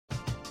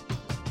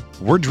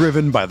We're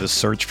driven by the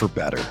search for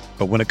better.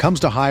 But when it comes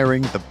to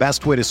hiring, the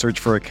best way to search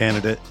for a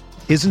candidate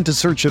isn't to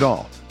search at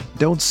all.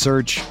 Don't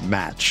search,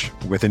 match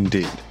with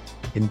Indeed.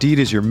 Indeed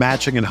is your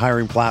matching and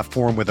hiring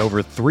platform with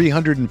over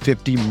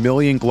 350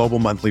 million global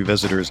monthly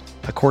visitors,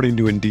 according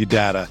to Indeed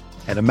data,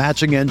 and a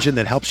matching engine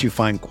that helps you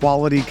find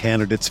quality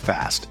candidates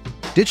fast.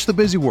 Ditch the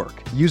busy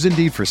work. Use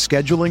Indeed for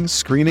scheduling,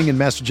 screening, and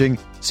messaging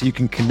so you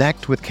can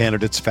connect with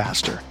candidates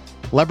faster.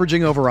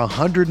 Leveraging over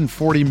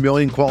 140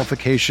 million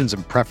qualifications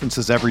and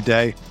preferences every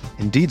day,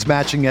 Indeed's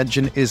matching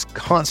engine is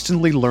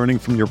constantly learning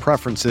from your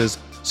preferences,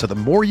 so the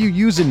more you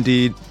use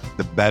Indeed,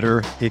 the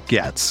better it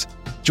gets.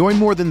 Join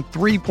more than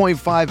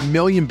 3.5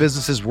 million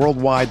businesses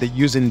worldwide that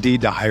use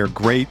Indeed to hire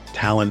great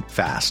talent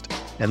fast.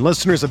 And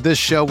listeners of this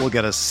show will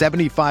get a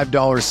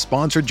 $75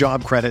 sponsored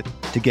job credit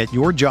to get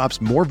your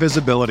jobs more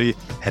visibility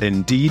at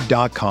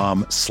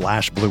Indeed.com/Blue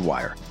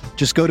Wire.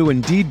 Just go to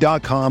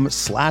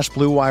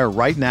Indeed.com/Blue Wire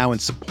right now and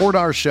support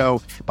our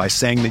show by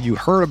saying that you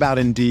heard about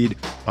Indeed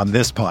on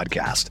this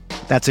podcast.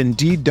 That's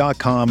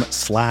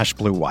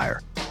Indeed.com/Blue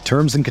Wire.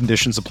 Terms and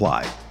conditions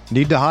apply.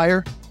 Need to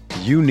hire?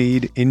 You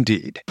need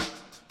Indeed.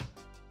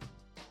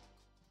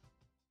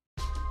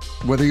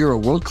 Whether you're a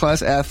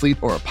world-class athlete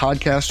or a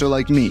podcaster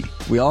like me,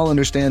 we all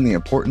understand the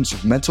importance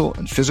of mental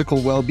and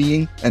physical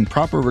well-being and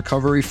proper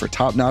recovery for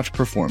top-notch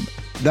performance.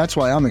 That's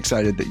why I'm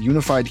excited that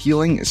Unified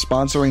Healing is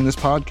sponsoring this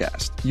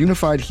podcast.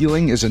 Unified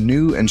Healing is a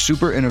new and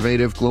super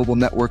innovative global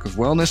network of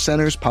wellness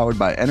centers powered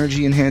by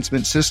Energy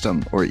Enhancement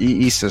System, or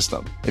EE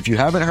System. If you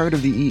haven't heard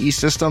of the EE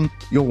System,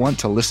 you'll want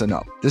to listen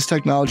up. This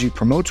technology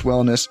promotes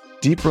wellness,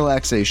 deep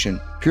relaxation,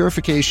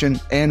 purification,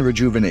 and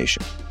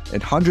rejuvenation.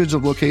 At hundreds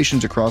of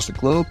locations across the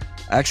globe,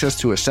 access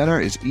to a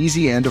center is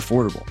easy and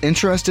affordable.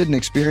 Interested in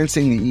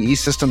experiencing the EE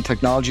System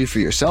technology for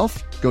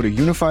yourself? Go to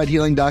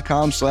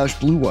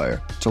unifiedhealing.com/Blue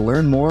Wire to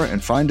learn more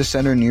and find a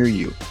center near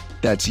you.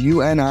 That's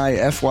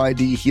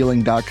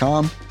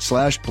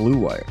UNIFYDhealing.com/Blue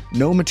Wire.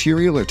 No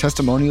material or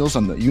testimonials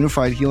on the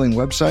Unified Healing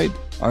website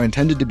are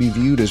intended to be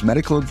viewed as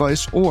medical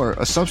advice or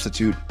a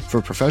substitute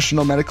for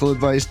professional medical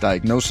advice,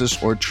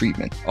 diagnosis, or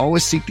treatment.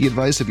 Always seek the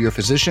advice of your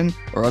physician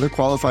or other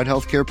qualified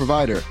healthcare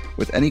provider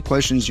with any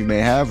questions you may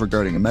have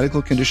regarding a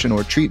medical condition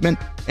or treatment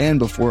and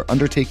before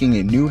undertaking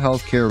a new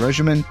healthcare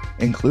regimen,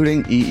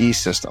 including EE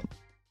System.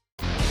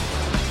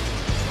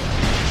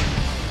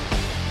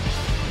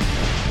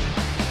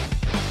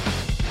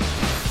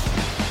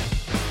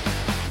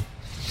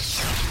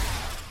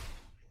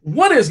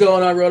 What is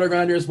going on, Roto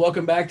Grinders?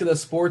 Welcome back to the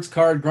Sports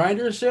Card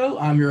Grinders Show.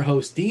 I'm your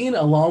host, Dean.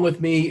 Along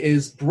with me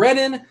is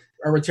Brennan,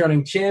 our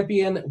returning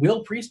champion,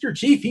 Will Priester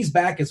Chief. He's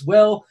back as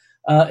well.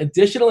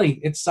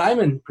 Additionally, it's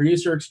Simon,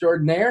 producer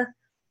extraordinaire.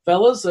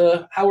 Fellas,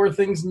 how are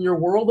things in your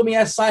world? Let me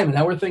ask Simon,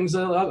 how are things?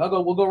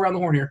 We'll go around the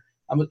horn here.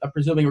 I'm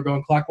presuming we're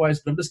going clockwise,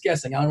 but I'm just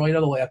guessing. I don't really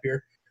know the layup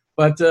here.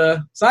 But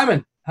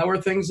Simon, how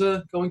are things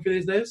going for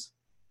these days?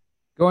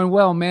 Going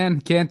well, man.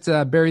 Can't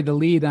bury the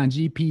lead on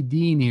GP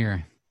Dean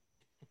here.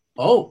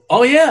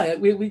 Oh yeah,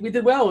 we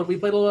did well. We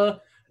played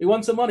we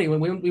won some money.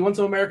 We won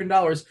some American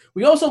dollars.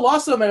 We also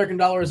lost some American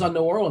dollars on New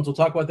Orleans. We'll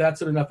talk about that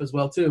soon enough as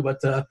well too. But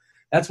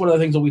that's one of the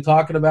things we'll be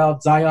talking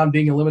about. Zion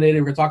being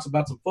eliminated. We're going to talk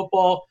about some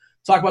football.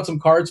 Talk about some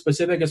card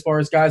specific as far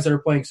as guys that are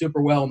playing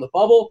super well in the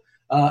bubble.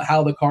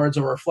 How the cards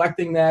are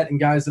reflecting that, and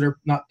guys that are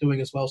not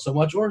doing as well so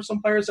much, or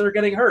some players that are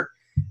getting hurt.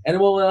 And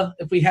we'll,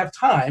 if we have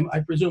time,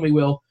 I presume we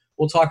will.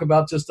 We'll talk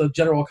about just the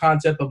general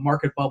concept of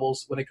market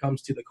bubbles when it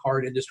comes to the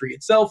card industry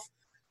itself.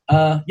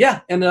 And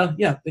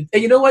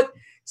you know what,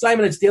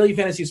 Simon, it's Daily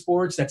Fantasy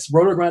Sports. That's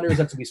Roto Grinders.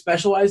 That's what we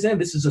specialize in.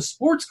 This is a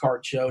sports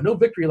card show. No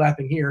victory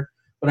lapping here,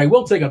 but I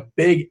will take a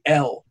big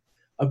L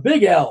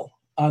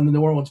on the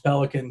New Orleans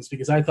Pelicans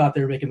because I thought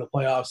they were making the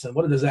playoffs, and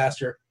what a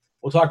disaster.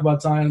 We'll talk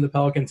about Zion and the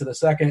Pelicans in a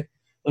second.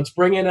 Let's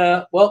bring in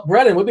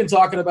Brennan, we've been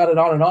talking about it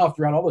on and off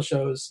throughout all the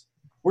shows.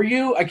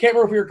 I can't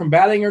remember if you were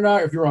combating or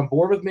not, or if you were on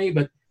board with me,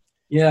 but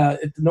yeah,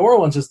 New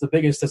Orleans is the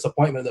biggest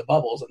disappointment in the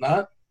bubble, is it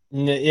not?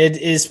 It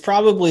is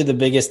probably the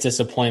biggest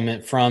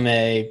disappointment from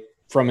a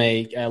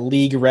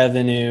league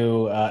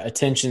revenue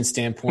attention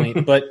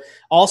standpoint, but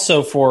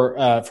also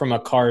from a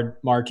card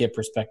market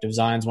perspective.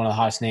 Zion's one of the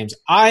hottest names.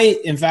 I,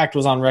 in fact,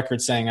 was on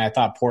record saying I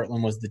thought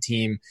Portland was the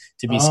team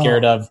to be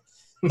scared of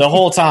the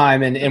whole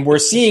time, and we're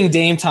seeing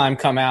Dame time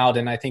come out,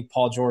 and I think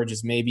Paul George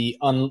has maybe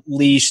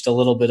unleashed a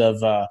little bit of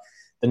the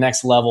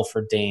next level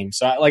for Dame.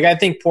 So I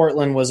think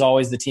Portland was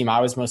always the team I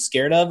was most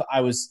scared of.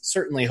 I was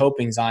certainly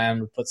hoping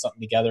Zion would put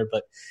something together,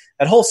 but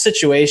that whole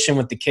situation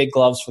with the kid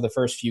gloves for the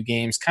first few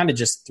games kind of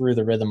just threw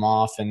the rhythm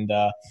off, and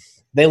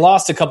they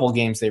lost a couple of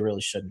games they really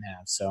shouldn't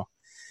have. So,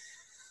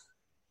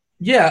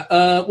 yeah,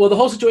 well, the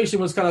whole situation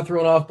was kind of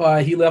thrown off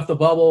by he left the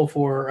bubble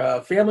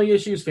for family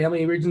issues,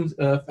 family reasons,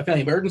 a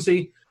family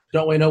emergency.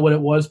 Don't really know what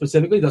it was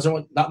specifically.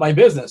 Not my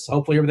business.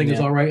 Hopefully everything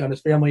is all right on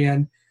his family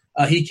end.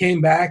 He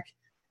came back.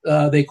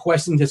 They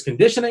questioned his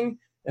conditioning.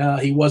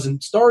 He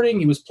wasn't starting.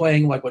 He was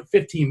playing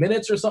 15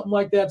 minutes or something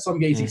like that. Some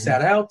games he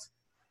sat out.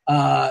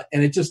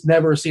 And it just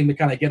never seemed to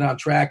kind of get on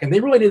track. And they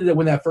really needed to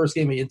win that first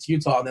game against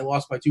Utah, and they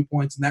lost by 2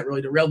 points, and that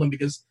really derailed them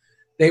because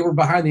they were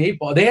behind the 8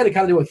 ball. They had to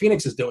kind of do what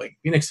Phoenix is doing.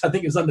 Phoenix, I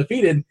think, is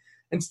undefeated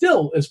and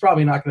still is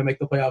probably not going to make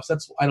the playoffs.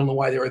 I don't know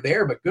why they were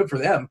there, but good for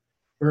them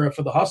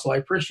for the hustle. I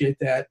appreciate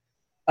that.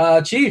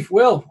 Chief,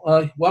 Will,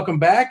 welcome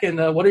back.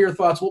 And what are your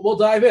thoughts? We'll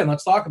dive in.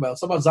 Let's talk about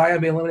it. About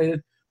Zion being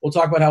eliminated. We'll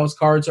talk about how his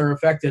cards are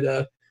affected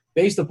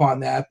based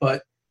upon that.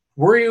 But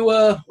were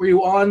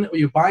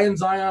you buying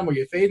Zion? Were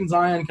you fading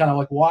Zion? Kind of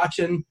like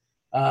watching?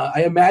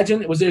 I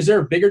imagine is there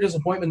a bigger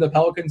disappointment in the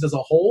Pelicans as a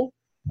whole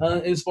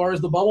as far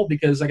as the bubble?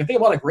 Because I can think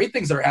of a lot of great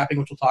things that are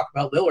happening, which we'll talk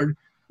about. Lillard,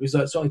 who's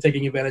certainly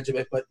taking advantage of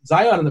it, but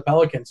Zion and the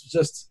Pelicans was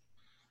just,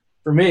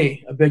 for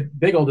me, a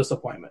big old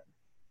disappointment.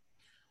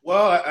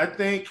 Well, I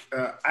think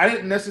I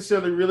didn't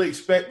necessarily really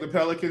expect the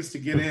Pelicans to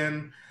get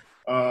in.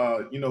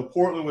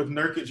 Portland with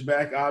Nurkic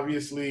back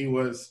obviously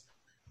was.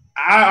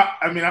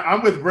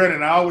 I'm with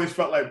Brennan. I always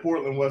felt like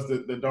Portland was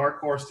the dark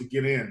horse to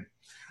get in.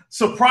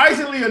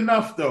 Surprisingly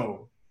enough,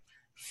 though,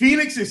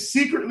 Phoenix is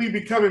secretly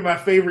becoming my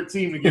favorite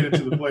team to get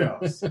into the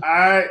playoffs.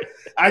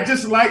 I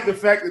just like the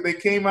fact that they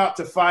came out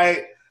to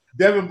fight.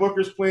 Devin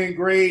Booker's playing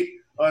great.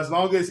 As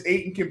long as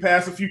Ayton can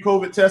pass a few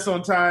COVID tests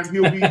on time,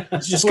 he'll be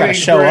just got to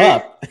show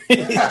up.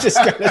 He's just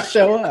got to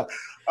show up.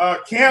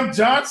 Cam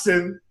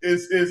Johnson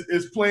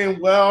is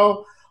playing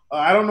well.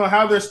 I don't know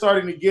how they're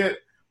starting to get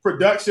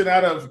production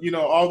out of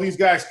all these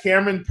guys.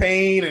 Cameron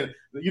Payne and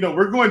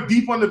we're going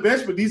deep on the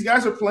bench, but these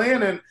guys are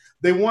playing and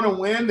they want to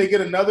win. They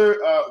get another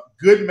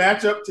good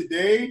matchup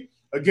today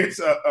against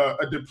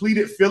a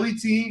depleted Philly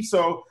team.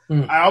 So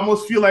I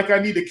almost feel like I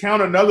need to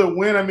count another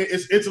win. I mean,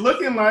 it's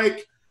looking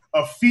like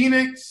a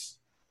Phoenix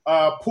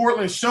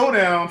Portland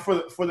showdown for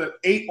the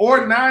 8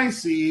 or 9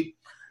 seed,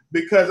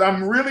 because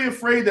I'm really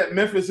afraid that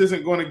Memphis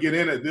isn't going to get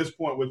in at this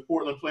point with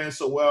Portland playing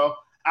so well.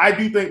 I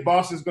do think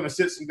Boston's going to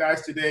sit some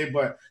guys today,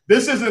 but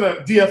this isn't a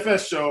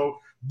DFS show.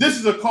 This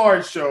is a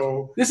card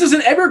show. This is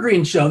an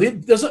evergreen show.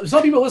 There's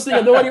some people listening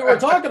have no idea what we're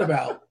talking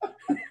about.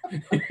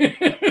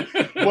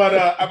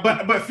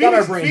 But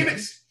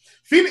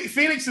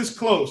Phoenix is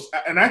close,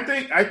 and I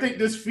think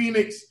this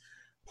Phoenix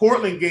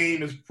Portland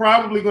game is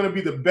probably going to be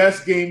the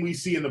best game we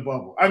see in the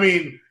bubble. I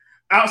mean,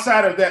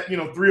 outside of that,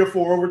 3 or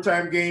 4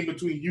 overtime game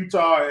between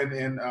Utah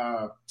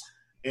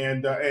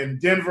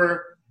and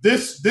Denver,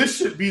 this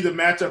should be the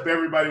matchup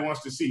everybody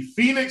wants to see.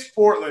 Phoenix,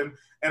 Portland,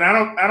 and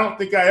I don't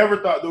think I ever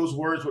thought those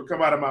words would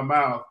come out of my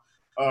mouth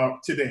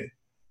today.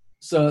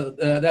 So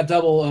that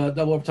double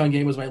overtime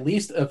game was my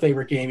least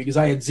favorite game because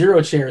I had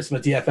 0 shares from a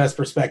DFS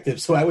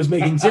perspective, so I was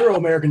making $0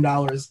 American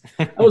dollars.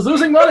 I was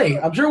losing money.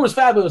 I'm sure it was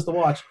fabulous to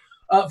watch.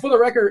 For the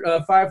record,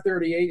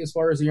 538 as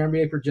far as the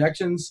NBA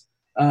projections.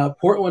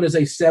 Portland is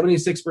a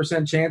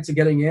 76% chance of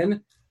getting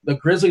in. The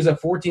Grizzlies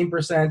at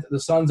 14%, the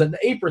Suns at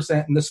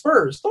 8%, and the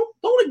Spurs,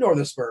 don't ignore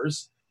the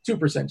Spurs,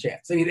 2%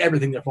 chance. They need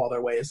everything to fall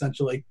their way,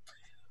 essentially.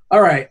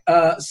 All right,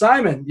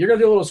 Simon, you're going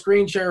to do a little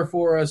screen share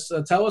for us.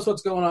 Tell us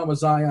what's going on with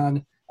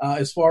Zion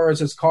as far as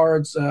his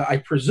cards. I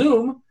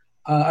presume,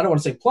 I don't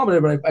want to say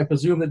plummeted, but I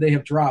presume that they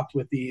have dropped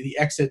with the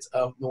exit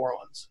of New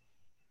Orleans.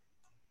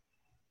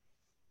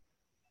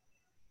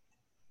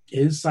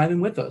 Is Simon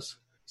with us?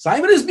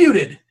 Simon is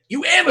muted.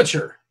 You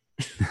amateur.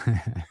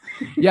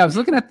 Yeah, I was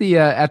looking at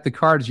the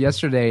cards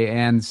yesterday,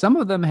 and some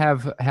of them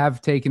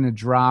have taken a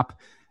drop.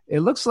 It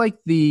looks like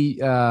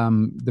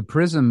the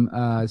Prism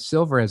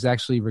Silver has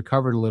actually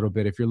recovered a little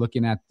bit. If you're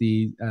looking at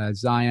the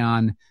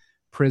Zion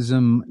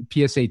Prism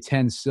PSA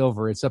 10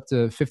 Silver, it's up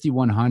to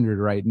 5,100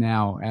 right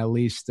now, at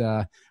least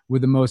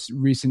with the most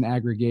recent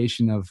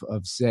aggregation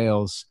of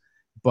sales.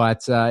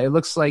 But it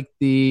looks like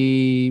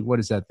the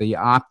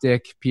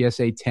Optic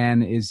PSA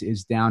 10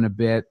 is down a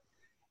bit.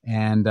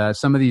 And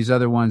some of these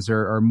other ones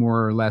are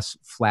more or less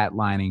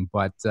flatlining.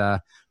 But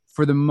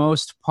for the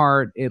most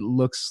part, it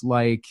looks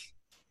like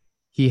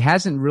he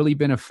hasn't really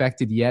been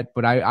affected yet.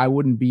 But I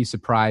wouldn't be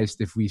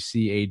surprised if we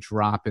see a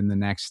drop in the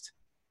next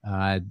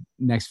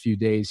few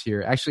days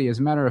here. Actually, as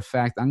a matter of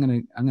fact, I'm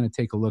gonna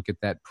take a look at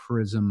that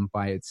Prism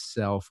by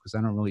itself because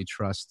I don't really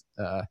trust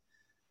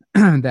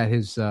that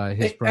his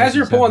as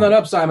you're pulling that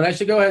up, Simon, I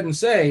should go ahead and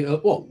say,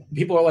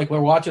 people are like,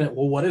 we're watching it.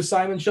 Well, what is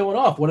Simon showing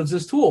off? What is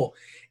this tool?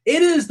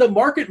 It is the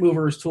Market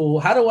Movers tool.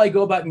 How do I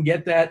go about and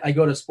get that? I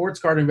go to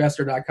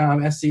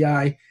sportscardinvestor.com,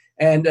 SCI,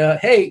 and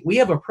hey, we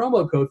have a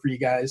promo code for you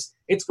guys.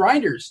 It's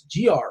Grinders,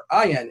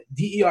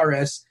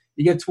 GRINDERS.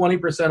 You get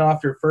 20%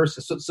 off your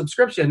first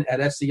subscription at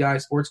SCI,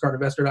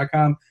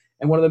 sportscardinvestor.com.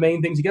 And one of the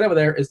main things you get over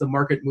there is the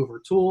Market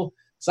Mover tool.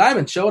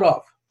 Simon, show it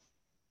off.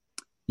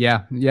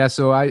 Yeah.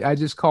 So I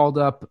just called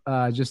up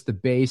just the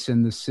base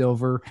and the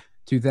silver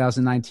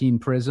 2019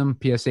 Prism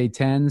PSA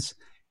 10s.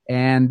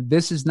 And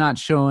this is not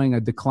showing a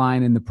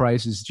decline in the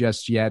prices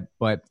just yet,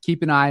 but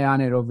keep an eye on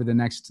it over the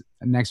next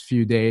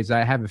few days.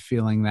 I have a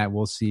feeling that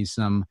we'll see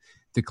some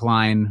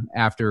decline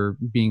after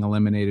being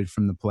eliminated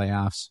from the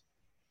playoffs.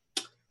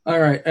 All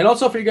right. And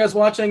also for you guys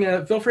watching,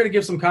 feel free to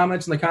give some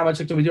comments in the comment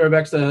section. We do our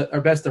best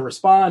to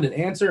respond and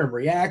answer and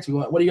react.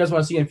 What do you guys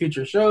want to see in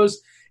future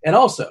shows? And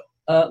also,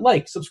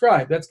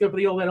 subscribe. That's good for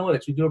the old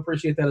analytics. We do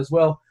appreciate that as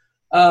well.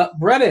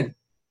 Brennan,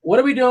 What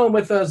are we doing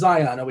with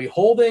Zion? Are we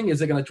holding?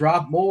 Is it going to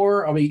drop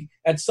more? Are we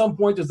at some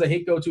point? Does the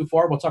hate go too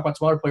far? We'll talk about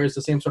some other players.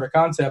 The same sort of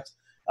concept.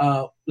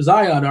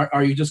 Zion,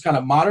 are you just kind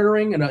of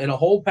monitoring in a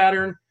hold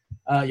pattern?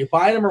 You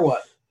buying him or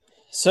what?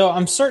 So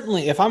I'm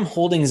certainly, if I'm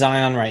holding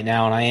Zion right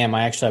now, and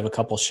I actually have a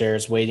couple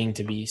shares waiting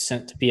to be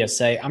sent to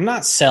PSA. I'm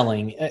not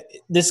selling.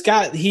 This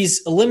guy,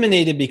 he's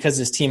eliminated because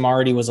his team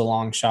already was a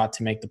long shot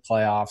to make the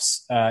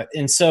playoffs.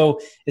 And so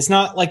it's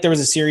not like there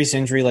was a serious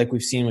injury like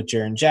we've seen with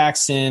Jaren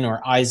Jackson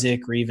or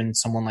Isaac or even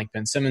someone like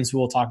Ben Simmons, who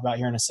we'll talk about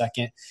here in a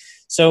second.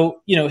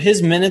 So,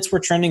 his minutes were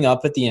trending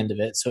up at the end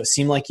of it. So it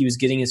seemed like he was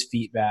getting his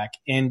feet back.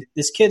 And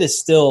this kid is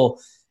still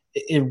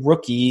a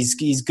rookie.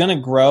 He's going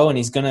to grow and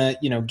he's going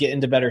to, get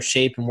into better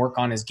shape and work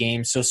on his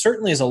game. So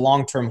certainly as a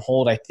long-term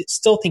hold, I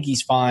still think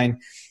he's fine,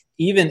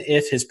 even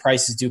if his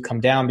prices do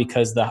come down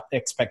because the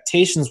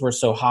expectations were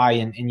so high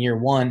in year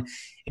one.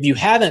 If you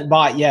haven't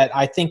bought yet,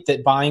 I think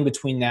that buying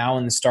between now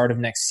and the start of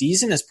next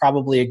season is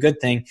probably a good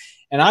thing.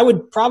 And I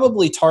would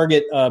probably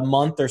target a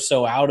month or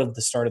so out of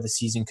the start of the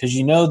season because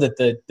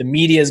that the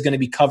media is going to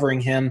be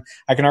covering him.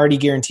 I can already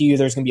guarantee you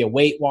there's going to be a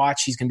weight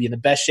watch. He's going to be in the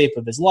best shape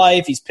of his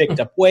life. He's picked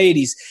up weight.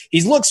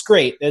 He looks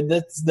great.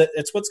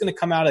 That's what's going to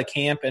come out of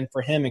camp. And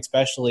for him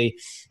especially,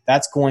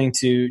 that's going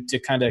to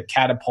kind of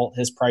catapult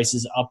his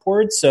prices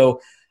upwards. So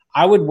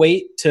I would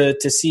wait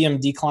to see him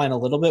decline a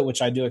little bit,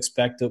 which I do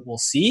expect that we'll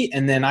see.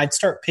 And then I'd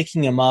start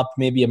picking him up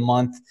maybe a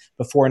month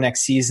before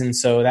next season.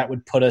 So that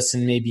would put us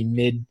in maybe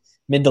mid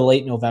to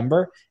late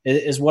November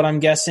is what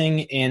I'm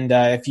guessing. And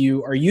if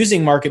you are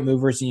using market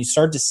movers and you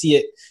start to see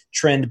it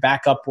trend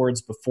back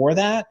upwards before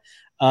that,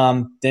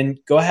 then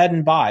go ahead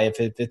and buy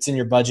if it's in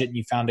your budget and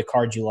you found a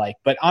card you like.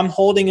 But I'm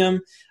holding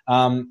him.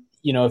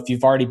 If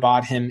you've already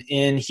bought him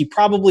in, he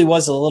probably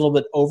was a little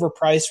bit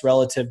overpriced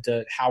relative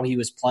to how he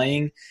was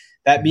playing.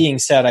 That being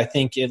said, I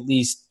think at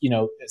least,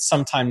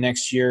 sometime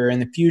next year in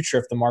the future,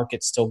 if the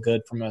market's still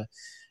good from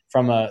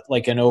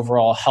an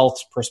overall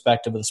health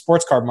perspective of the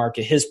sports card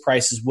market, his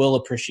prices will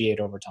appreciate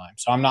over time.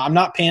 So I'm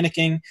not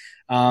panicking,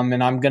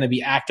 and I'm going to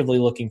be actively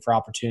looking for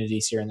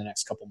opportunities here in the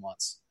next couple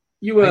months.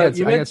 I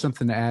got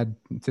something to add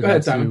to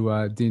that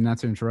too, Dean, not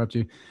to interrupt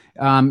you.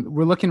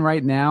 We're looking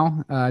right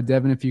now,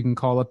 Devin, if you can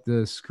call up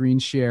the screen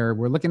share,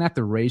 we're looking at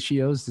the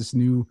ratios, this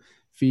new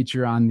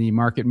feature on the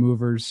market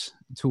movers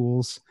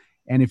tools.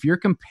 And if you're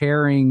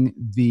comparing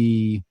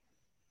the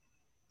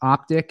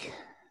Optic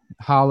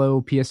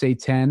Holo PSA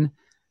 10,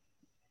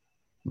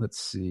 let's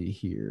see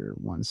here,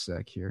 one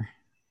sec here.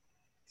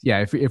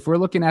 Yeah, if we're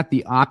looking at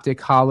the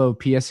Optic Holo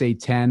PSA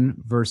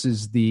 10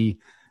 versus the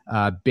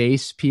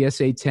base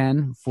PSA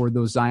 10 for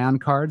those Zion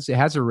cards, it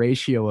has a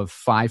ratio of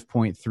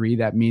 5.3.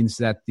 That means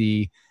that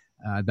the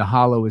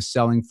Holo is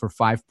selling for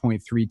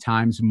 5.3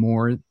 times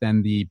more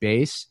than the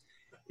base.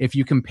 If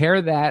you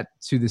compare that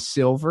to the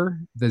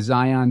silver, the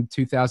Zion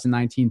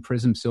 2019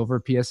 Prism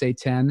Silver PSA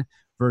 10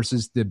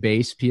 versus the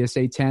base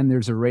PSA 10,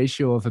 there's a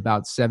ratio of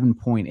about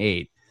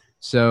 7.8.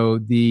 So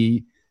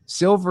the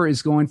silver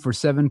is going for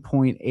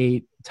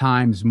 7.8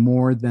 times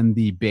more than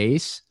the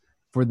base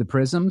for the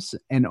Prisms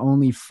and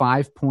only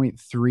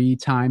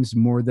 5.3 times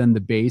more than the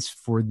base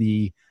for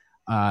the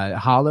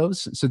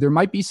Holos. So there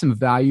might be some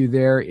value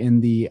there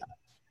in the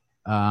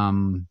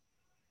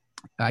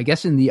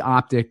in the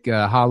Optic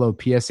Holo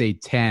PSA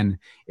 10,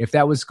 if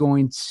that was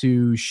going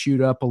to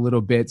shoot up a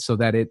little bit so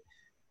that it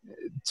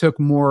took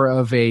more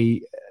of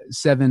a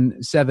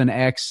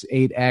 7x,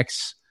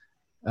 8x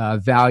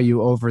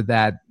value over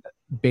that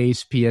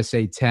base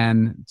PSA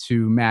 10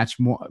 to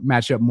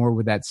match up more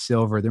with that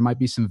silver, there might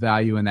be some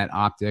value in that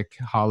Optic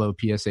Holo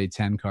PSA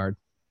 10 card.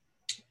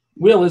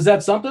 Will, is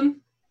that something?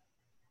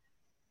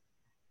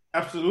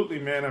 Absolutely,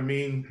 man. I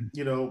mean,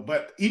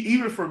 but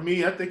even for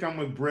me, I think I'm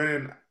with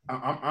Brennan.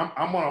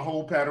 I'm on a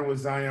whole pattern with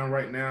Zion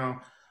right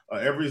now.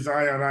 Every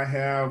Zion I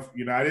have,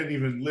 I didn't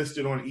even list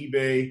it on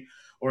eBay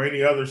or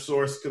any other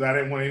source because I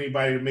didn't want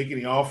anybody to make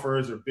any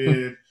offers or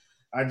bid.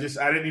 I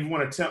didn't even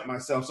want to tempt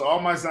myself. So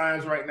all my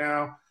Zions right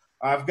now,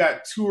 I've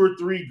got 2 or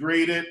 3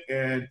 graded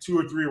and 2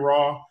 or 3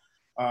 raw,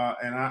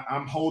 and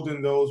I'm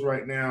holding those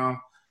right now.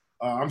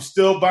 I'm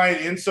still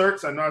buying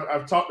inserts. I know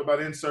I've talked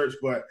about inserts,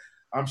 but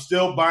I'm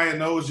still buying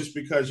those just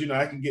because,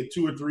 I can get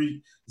 2 or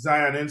 3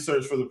 Zion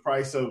inserts for the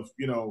price of,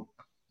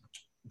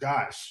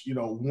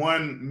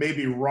 one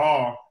maybe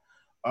raw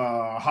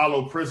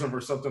Holo Prism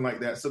or something like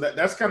that. So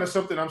that's kind of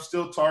something I'm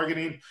still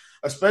targeting,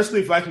 especially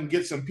if I can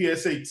get some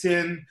PSA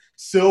 10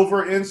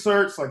 silver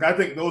inserts. Like I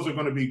think those are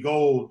going to be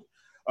gold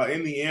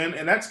in the end.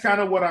 And that's kind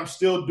of what I'm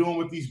still doing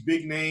with these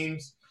big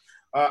names.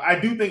 I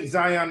do think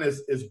Zion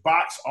is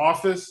box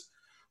office,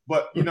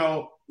 but,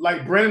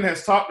 like Brennan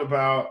has talked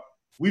about,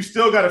 we've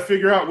still got to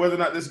figure out whether or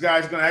not this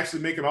guy's going to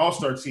actually make an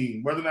all-star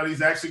team, whether or not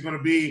he's actually going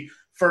to be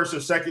first or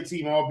second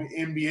team all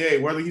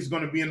NBA, whether he's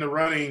going to be in the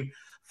running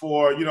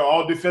for,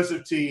 all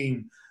defensive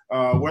team,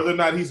 whether or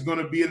not he's going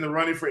to be in the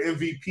running for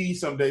MVP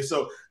someday.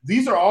 So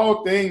these are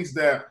all things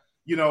that,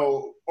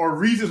 or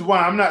reasons why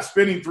I'm not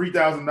spending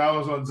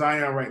 $3,000 on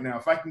Zion right now.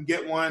 If I can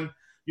get one,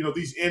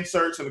 these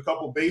inserts and a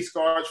couple base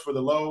cards for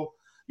the low,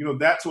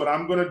 that's what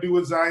I'm going to do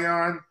with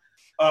Zion.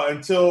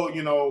 until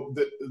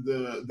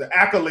the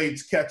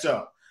accolades catch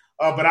up.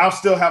 But I'll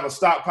still have a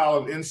stockpile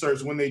of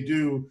inserts when they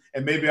do,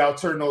 and maybe I'll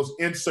turn those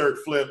insert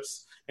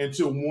flips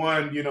into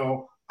one,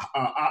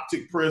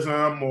 optic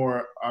prism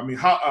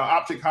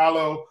optic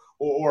hollow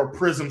or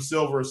prism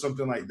silver or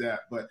something like that.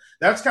 But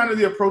that's kind of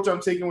the approach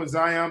I'm taking with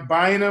Zion,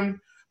 buying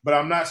him, but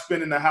I'm not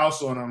spending the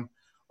house on him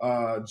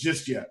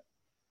just yet.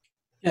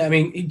 Yeah, I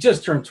mean, he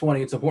just turned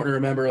 20. It's important to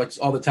remember, like,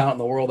 all the talent in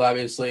the world,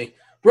 obviously.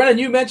 Brennan,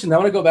 you mentioned, I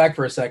want to go back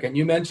for a second.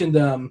 You mentioned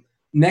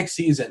next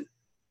season,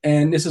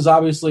 and this is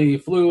obviously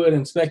fluid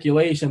and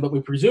speculation, but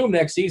we presume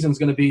next season is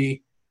going to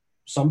be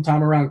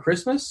sometime around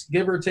Christmas,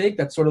 give or take.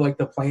 That's sort of like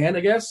the plan,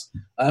 I guess.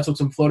 That's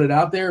what's been floated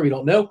out there. We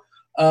don't know.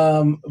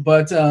 Do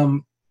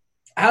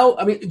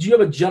you have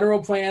a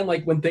general plan,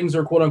 like when things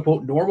are quote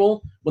unquote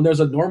normal, when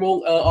there's a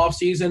normal off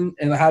season,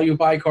 and how you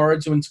buy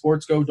cards when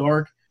sports go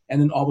dark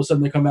and then all of a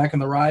sudden they come back on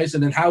the rise?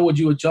 And then how would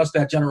you adjust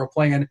that general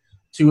plan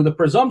to the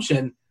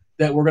presumption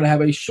that we're going to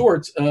have a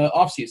short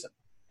off season?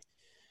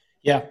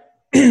 Yeah.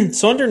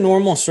 So under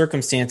normal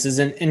circumstances,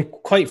 and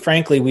quite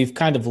frankly, we've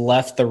kind of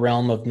left the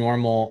realm of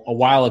normal a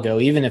while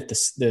ago, even if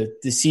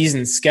the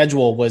season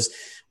schedule was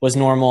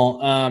normal.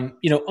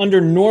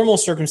 Under normal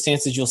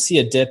circumstances, you'll see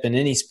a dip in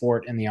any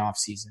sport in the off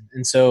season.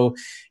 And so,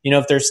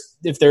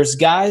 if there's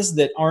guys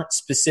that aren't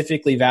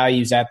specifically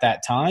values at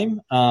that time,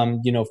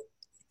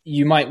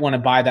 you might want to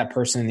buy that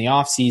person in the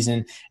off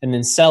season and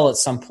then sell at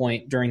some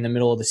point during the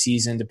middle of the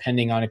season,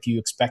 depending on if you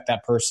expect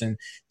that person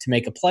to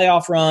make a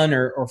playoff run,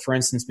 or for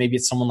instance, maybe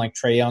it's someone like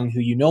Trae Young,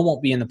 who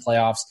won't be in the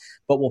playoffs,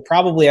 but will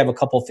probably have a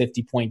couple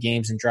 50-point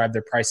games and drive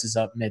their prices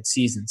up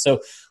mid-season. So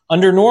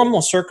under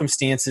normal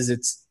circumstances,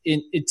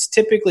 it's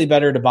typically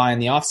better to buy in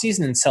the off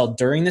season and sell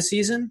during the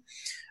season.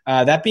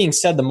 That being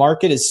said, the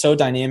market is so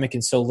dynamic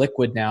and so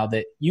liquid now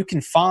that you can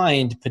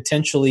find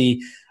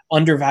potentially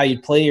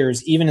undervalued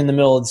players even in the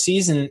middle of the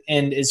season.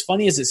 And as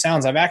funny as it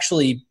sounds, I've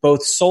actually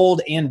both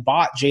sold and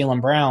bought Jaylen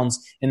Browns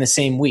in the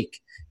same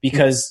week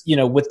because,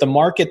 with the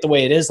market the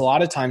way it is, a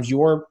lot of times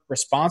you're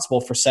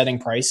responsible for setting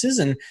prices,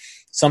 and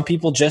some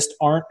people just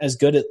aren't as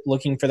good at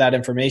looking for that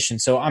information.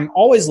 So I'm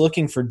always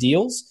looking for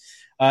deals.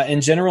 In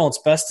general,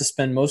 it's best to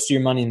spend most of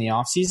your money in the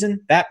offseason.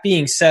 That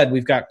being said,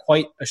 we've got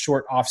quite a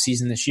short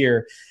offseason this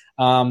year.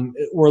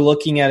 We're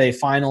looking at a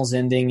finals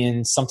ending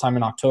in sometime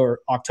in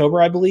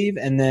October, I believe,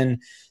 and then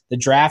the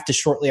draft is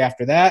shortly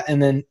after that,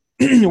 and then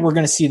we're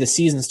going to see the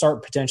season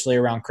start potentially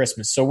around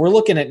Christmas. So we're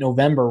looking at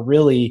November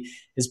really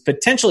is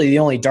potentially the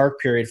only dark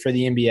period for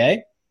the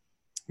NBA.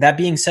 That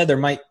being said, there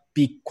might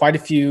be quite a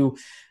few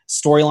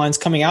storylines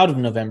coming out of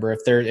November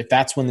if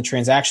that's when the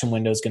transaction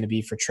window is going to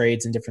be for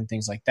trades and different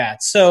things like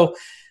that. So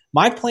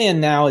my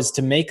plan now is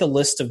to make a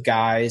list of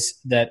guys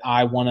that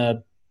I want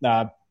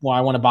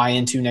to buy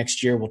into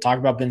next year. We'll talk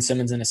about Ben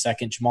Simmons in a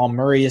second. Jamal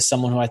Murray is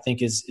someone who I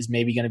think is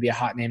maybe going to be a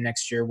hot name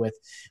next year with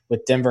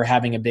Denver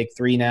having a big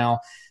three now.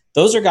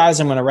 Those are guys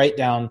I'm going to write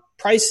down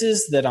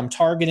prices that I'm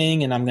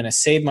targeting, and I'm going to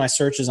save my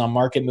searches on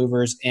Market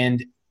Movers.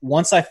 And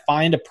once I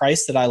find a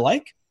price that I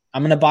like,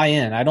 I'm going to buy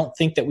in. I don't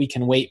think that we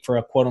can wait for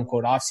a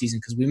quote-unquote offseason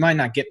because we might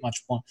not get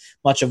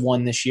much of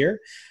one this year.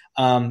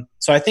 So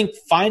I think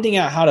finding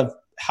out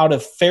how to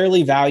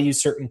fairly value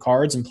certain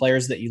cards and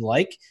players that you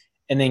like,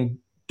 and then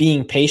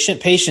being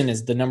patient. Patient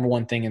is the number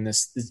one thing in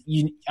this.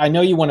 I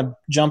know you want to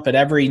jump at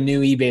every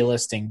new eBay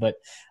listing, but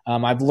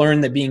I've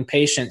learned that being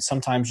patient,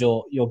 sometimes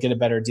you'll get a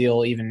better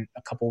deal even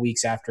a couple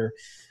weeks after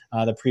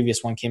the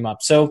previous one came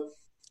up. So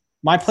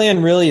my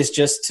plan really is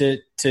just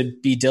to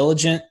be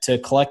diligent, to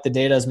collect the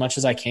data as much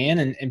as I can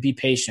and be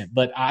patient.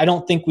 But I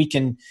don't think we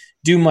can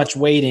do much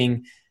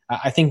waiting.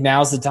 I think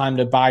now's the time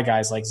to buy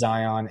guys like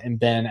Zion and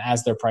Ben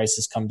as their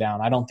prices come down.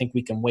 I don't think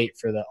we can wait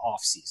for the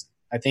off season.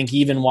 I think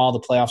even while the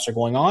playoffs are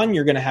going on,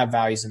 you're going to have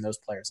values in those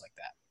players like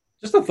that.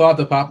 Just a thought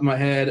that popped in my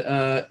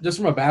head, just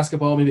from a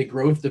basketball, maybe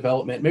growth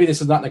development. Maybe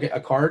this is not like a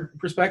card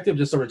perspective,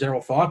 just sort of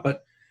general thought,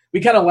 but we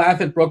kind of laugh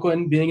at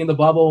Brooklyn being in the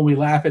bubble, and we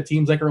laugh at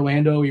teams like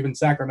Orlando, even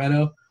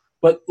Sacramento.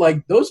 But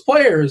like those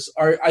players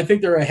I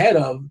think they're ahead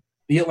of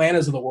the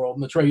Atlantas of the world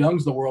and the Trae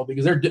Youngs of the world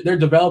because they're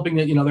developing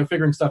it. They're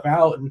figuring stuff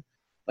out, and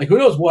like who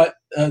knows what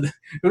the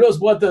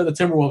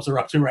Timberwolves are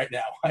up to right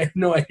now. I have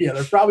no idea.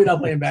 They're probably not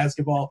playing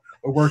basketball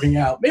or working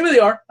out. Maybe they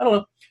are. I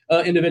don't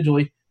know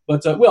individually.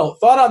 But Will,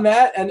 thought on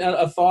that, and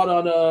a thought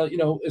on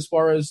as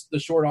far as the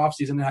short off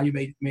season and how you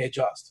may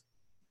adjust.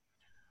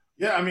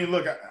 Yeah, I mean,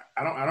 look,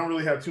 I don't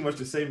really have too much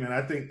to say, man.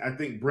 I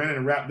think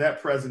Brennan wrapped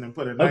that present and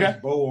put a nice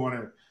bow on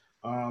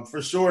it.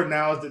 For sure,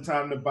 now is the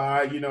time to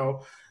buy.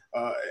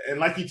 And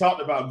like you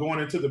talked about going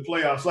into the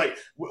playoffs, like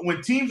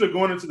when teams are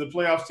going into the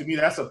playoffs, to me,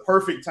 that's a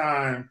perfect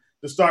time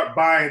to start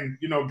buying,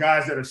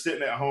 guys that are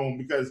sitting at home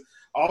because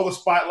all the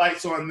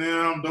spotlight's on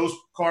them. Those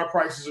car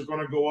prices are going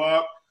to go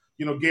up.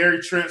 Gary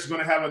Trent's going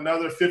to have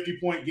another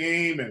 50-point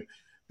game, and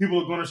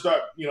people are going to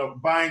start,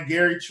 buying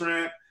Gary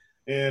Trent.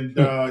 And,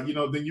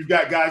 then you've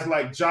got guys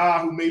like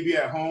Ja who may be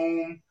at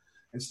home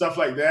and stuff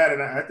like that.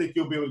 And I think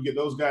you'll be able to get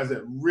those guys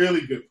at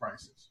really good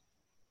prices.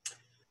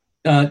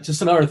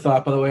 Just another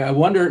thought, by the way. I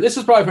wonder, this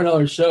is probably for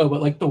another show,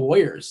 but like the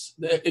Warriors,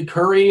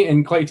 Curry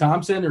and Klay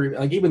Thompson, or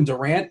like even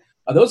Durant,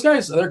 are those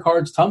guys, are their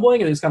cards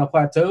tumbling and they just kind of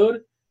plateaued?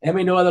 And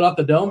we know that off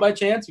the dome by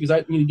chance?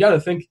 Because you got to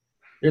think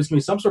there's going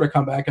to be some sort of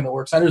comeback in the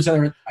works. I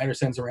understand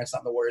Durant's not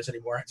in the Warriors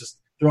anymore. I just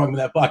throwing him in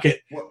that bucket.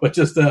 But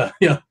just,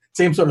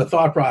 same sort of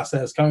thought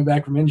process coming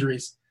back from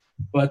injuries.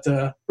 But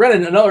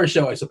Brennan, another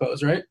show, I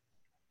suppose, right?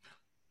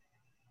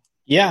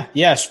 Yeah,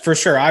 yes, for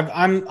sure.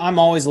 I'm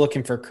always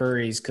looking for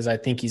Curry's because I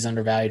think he's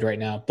undervalued right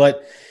now.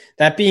 But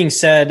that being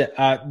said,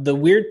 the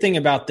weird thing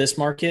about this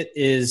market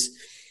is,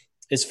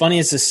 as funny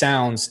as this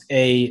sounds,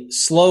 a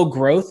slow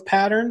growth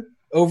pattern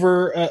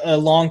over a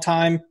long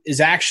time is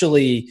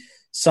actually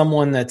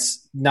someone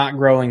that's not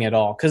growing at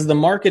all, because the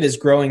market is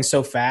growing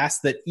so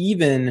fast that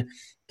even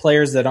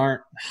players that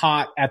aren't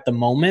hot at the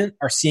moment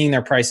are seeing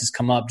their prices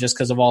come up just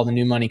because of all the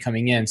new money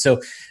coming in.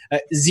 So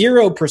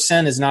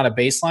 0% is not a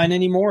baseline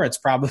anymore. It's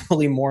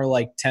probably more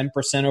like 10%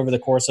 over the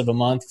course of a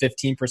month,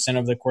 15%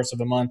 over the course of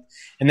a month.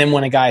 And then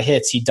when a guy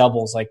hits, he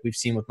doubles like we've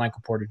seen with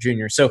Michael Porter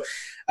Jr. So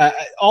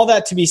all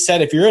that to be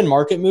said, if you're in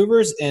market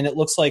movers and it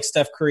looks like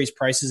Steph Curry's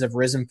prices have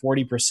risen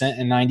 40%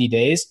 in 90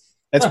 days,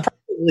 that's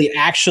probably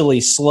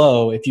actually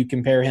slow if you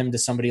compare him to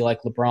somebody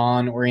like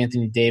LeBron or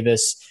Anthony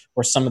Davis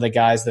or some of the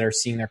guys that are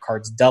seeing their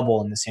cards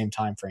double in the same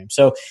time frame.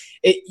 So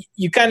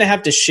you kind of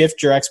have to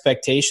shift your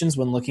expectations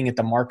when looking at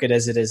the market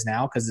as it is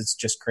now, because it's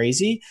just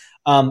crazy.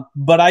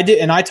 But I did,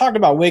 and I talked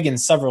about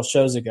Wiggins several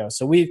shows ago.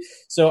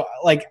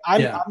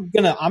 I'm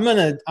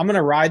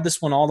gonna ride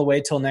this one all the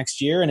way till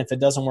next year, and if it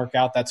doesn't work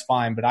out, that's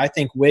fine. But I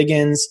think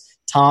Wiggins,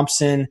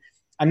 Thompson.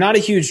 I'm not a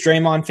huge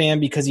Draymond fan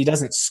because he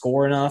doesn't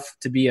score enough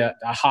to be a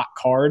hot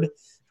card.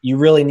 You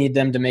really need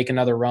them to make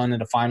another run in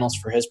the finals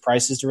for his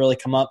prices to really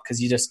come up, because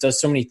he just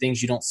does so many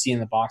things you don't see in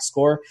the box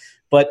score.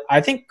 But I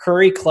think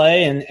Curry,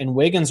 Klay, and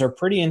Wiggins are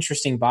pretty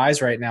interesting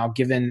buys right now,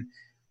 given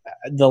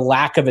the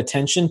lack of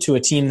attention to a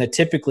team that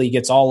typically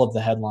gets all of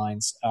the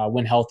headlines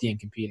when healthy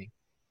and competing.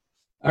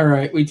 All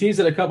right. We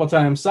teased it a couple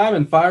times.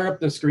 Simon, fire up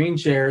the screen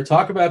share.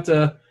 Talk about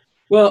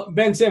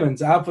Ben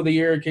Simmons out for the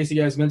year. In case you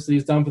guys mentioned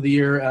he's done for the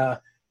year.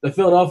 The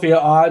Philadelphia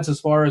odds as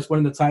far as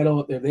winning the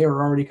title, they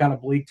were already kind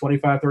of bleak,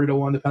 25-30 to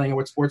 1, depending on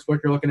what sportsbook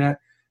you're looking at.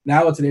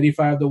 Now it's an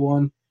 85 to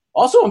 1.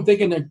 Also, I'm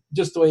thinking that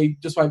just by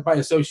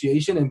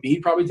association,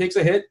 Embiid probably takes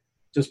a hit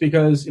just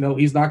because,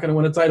 he's not going to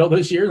win a title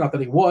this year. Not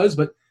that he was,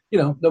 but,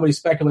 nobody's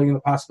speculating on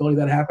the possibility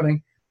of that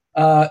happening.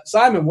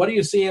 Simon, what are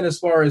you seeing as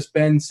far as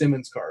Ben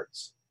Simmons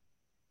cards?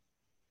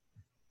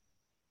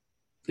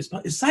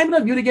 Is Simon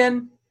on mute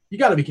again? You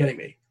got to be kidding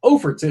me. 0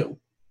 for 2.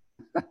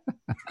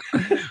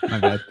 My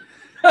bad.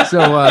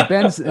 So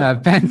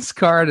Ben's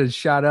card has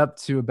shot up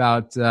to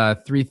about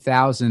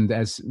 3,000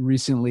 as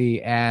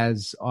recently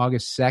as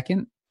August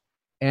 2nd.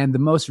 And the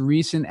most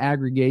recent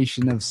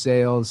aggregation of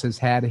sales has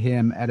had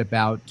him at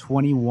about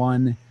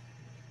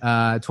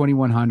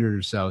 2,100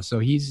 or so. So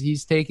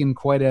he's taken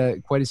quite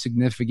a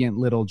significant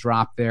little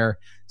drop there.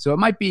 So it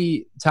might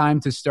be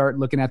time to start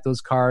looking at those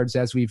cards.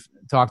 As we've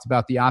talked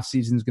about, the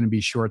offseason is going to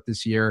be short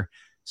this year.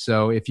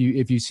 So if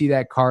you see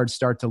that card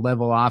start to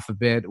level off a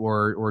bit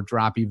or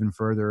drop even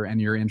further,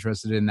 and you're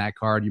interested in that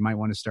card, you might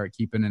want to start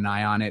keeping an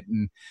eye on it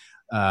and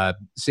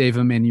save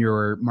them in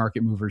your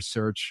market movers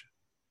search.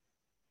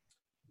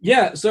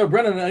 Yeah. So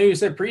Brennan, I know you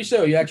said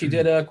pre-show, you actually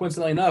did,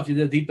 coincidentally enough, you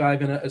did a deep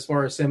dive in as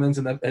far as Simmons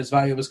and his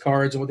value of his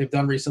cards and what they've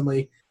done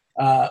recently.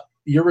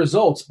 Your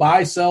results: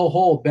 buy, sell,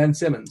 hold Ben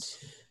Simmons.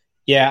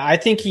 Yeah, I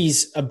think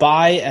he's a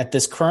buy at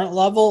this current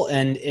level.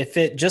 And if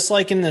it, just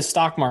like in the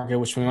stock market,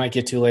 which we might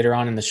get to later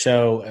on in the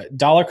show,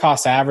 dollar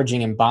cost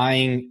averaging and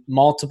buying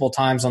multiple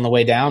times on the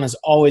way down is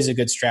always a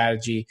good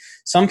strategy.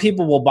 Some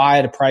people will buy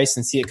at a price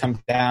and see it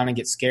come down and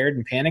get scared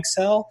and panic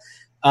sell.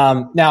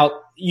 Now,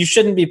 you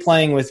shouldn't be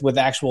playing with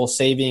actual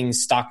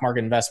savings stock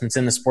market investments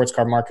in the sports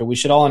card market. We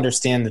should all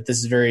understand that this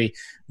is very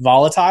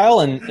volatile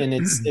and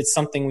it's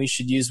something we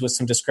should use with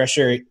some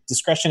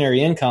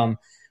discretionary income.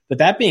 But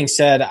that being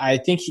said, I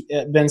think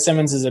Ben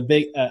Simmons is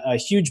a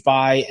huge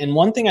buy. And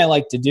one thing I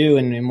like to do,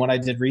 and what I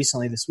did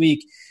recently this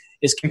week,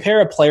 is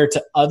compare a player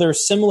to other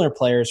similar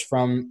players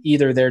from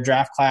either their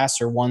draft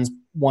class or 1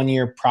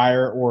 year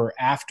prior or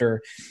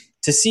after,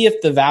 to see if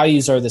the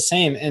values are the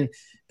same. And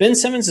Ben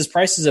Simmons'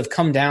 prices have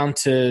come down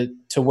to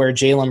where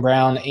Jaylen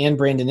Brown and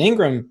Brandon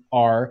Ingram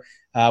are,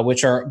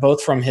 which are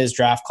both from his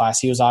draft class.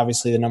 He was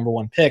obviously the number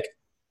 1 pick.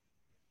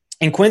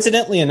 And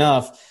coincidentally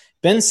enough,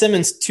 Ben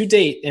Simmons to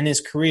date in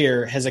his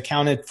career has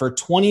accounted for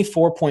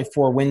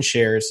 24.4 win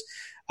shares.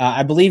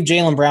 I believe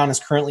Jaylen Brown is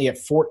currently at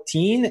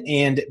 14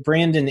 and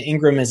Brandon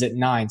Ingram is at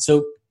 9.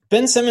 So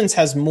Ben Simmons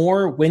has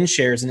more win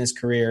shares in his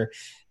career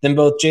than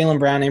both Jaylen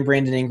Brown and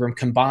Brandon Ingram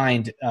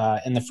combined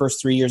in the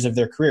first 3 years of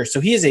their career.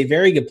 So he is a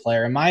very good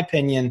player. In my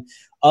opinion,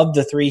 of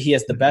the three, he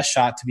has the best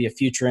shot to be a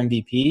future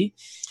MVP.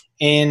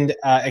 And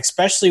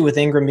especially with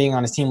Ingram being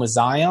on his team with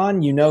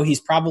Zion, he's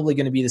probably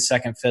going to be the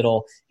second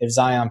fiddle if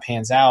Zion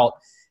pans out.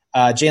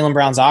 Jaylen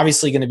Brown's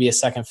obviously going to be a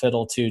second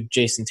fiddle to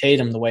Jason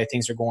Tatum the way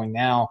things are going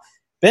now.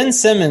 Ben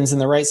Simmons in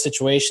the right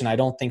situation, I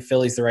don't think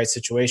Philly's the right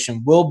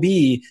situation, will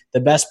be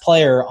the best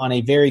player on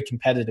a very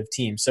competitive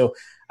team. So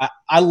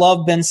I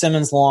love Ben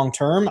Simmons long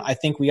term. I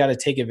think we got to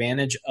take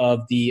advantage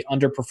of the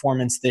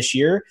underperformance this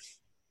year.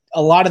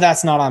 A lot of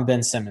that's not on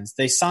Ben Simmons.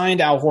 They signed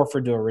Al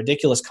Horford to a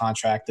ridiculous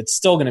contract that's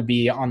still going to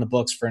be on the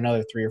books for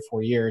another 3 or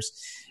 4 years.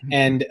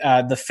 And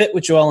the fit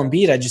with Joel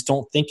Embiid, I just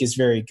don't think is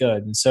very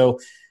good. And so,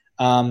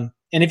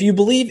 and if you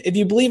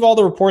believe all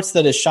the reports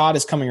that his shot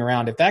is coming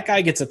around, if that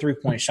guy gets a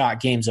 3-point shot,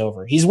 game's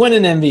over. He's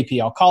winning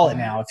MVP. I'll call it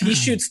now. If he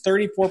shoots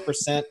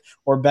 34%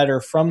 or better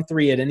from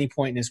 3 at any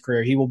point in his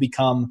career, he will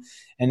become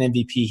an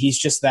MVP. He's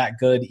just that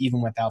good,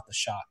 even without the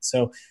shot.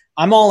 So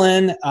I'm all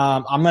in.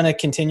 I'm going to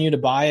continue to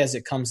buy as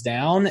it comes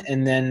down,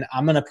 and then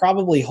I'm going to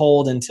probably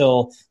hold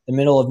until the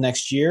middle of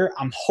next year.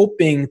 I'm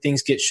hoping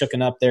things get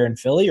shooken up there in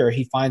Philly, or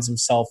he finds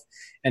himself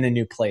in a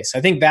new place.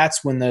 I think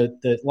that's when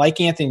the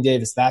like Anthony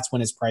Davis, that's when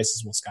his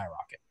prices will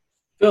skyrocket.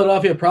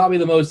 Philadelphia, probably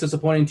the most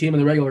disappointing team in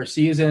the regular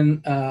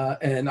season,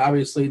 and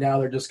obviously now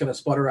they're just going to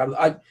sputter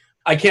out.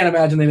 I can't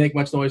imagine they make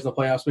much noise in the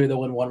playoffs. Maybe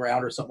they'll win one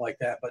round or something like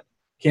that, but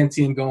can't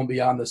see them going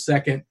beyond the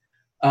second.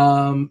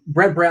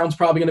 Brett Brown's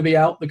probably going to be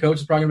out. The coach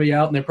is probably going to be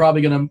out, and they're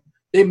probably going to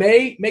 – they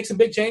may make some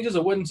big changes.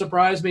 It wouldn't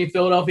surprise me.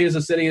 Philadelphia is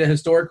a city that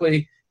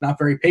historically not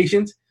very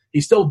patient.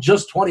 He's still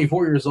just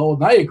 24 years old,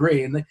 and I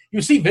agree. And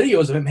you see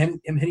videos of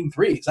him hitting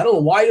threes. I don't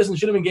know why he doesn't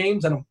shoot him in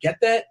games. I don't get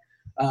that.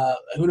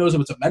 Who knows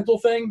if it's a mental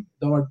thing?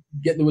 Don't want to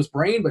get into his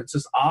brain, but it's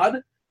just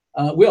odd.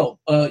 Will,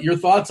 your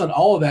thoughts on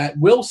all of that?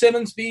 Will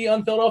Simmons be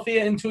on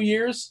Philadelphia in 2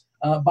 years?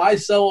 Buy,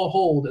 sell, or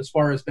hold as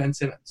far as Ben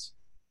Simmons?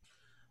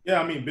 Yeah,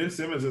 I mean, Ben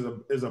Simmons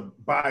is a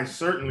buy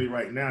certainly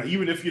right now,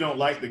 even if you don't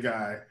like the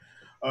guy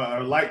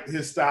or like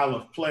his style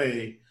of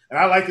play. And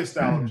I like his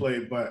style of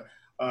play, but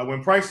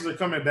when prices are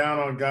coming down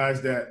on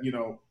guys that, you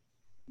know,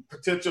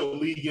 potential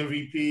league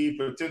MVP,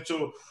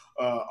 potential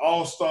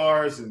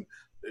all-stars and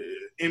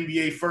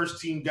NBA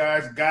first-team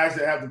guys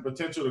that have the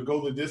potential to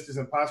go the distance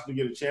and possibly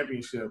get a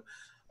championship,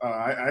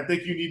 I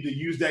think you need to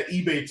use that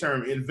eBay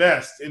term,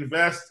 invest. And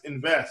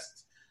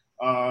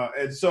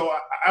so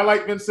I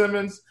like Ben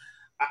Simmons.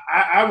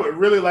 I would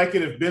really like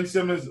it if Ben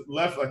Simmons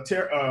left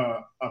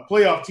a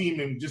playoff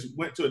team and just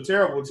went to a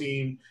terrible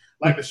team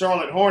like the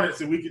Charlotte Hornets,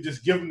 and we could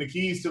just give them the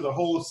keys to the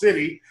whole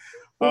city.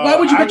 Why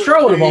would you pick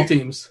Charlotte of all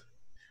teams?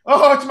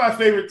 Oh, it's my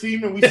favorite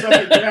team, and we suck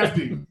at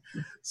drafting.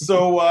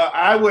 So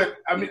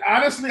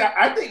honestly,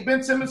 I think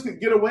Ben Simmons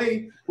could get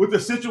away with a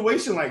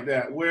situation like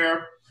that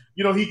where,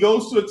 you know, he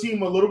goes to a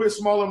team a little bit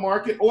smaller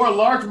market or a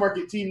large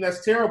market team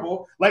that's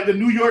terrible, like the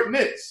New York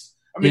Knicks.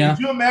 I mean, Could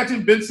you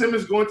imagine Ben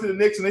Simmons going to the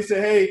Knicks and they say,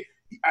 hey,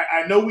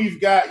 I know we've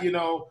got, you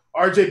know,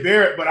 RJ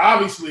Barrett, but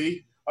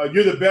obviously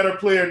you're the better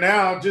player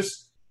now.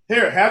 Just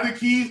here, have the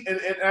keys. And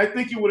I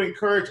think it would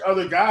encourage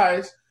other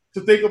guys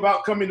to think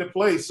about coming to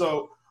play.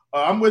 So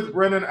I'm with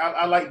Brennan.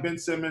 I like Ben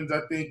Simmons.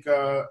 I think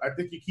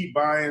you keep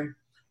buying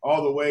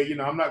all the way. You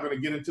know, I'm not going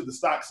to get into the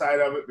stock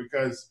side of it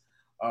because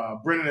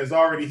Brennan has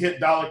already hit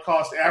dollar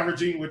cost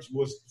averaging, which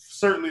was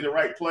certainly the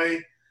right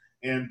play.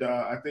 And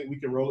I think we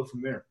can roll it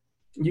from there.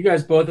 You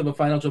guys both have a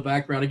financial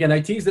background. Again,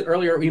 I teased it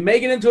earlier. We may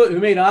get into it. We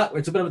may not.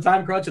 It's a bit of a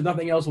time crunch. If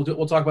nothing else,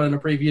 we'll talk about it in a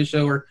previous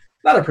show or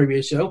not a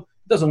previous show.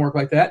 It doesn't work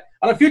like that.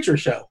 On a future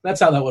show.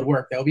 That's how that would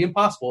work. That would be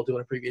impossible to do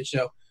in a previous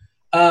show.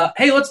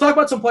 Hey, let's talk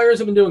about some players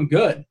who have been doing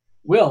good.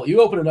 Will, you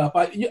open it up.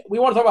 We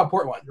want to talk about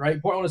Portland, right?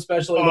 Portland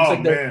especially. It looks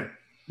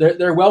like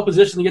they're well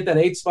positioned to get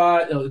that 8th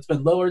spot. You know, it's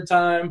been lowered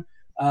time.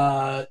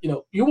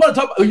 You want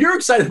to talk. You're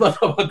excited about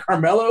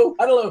Carmelo.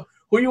 I don't know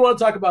who you want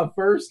to talk about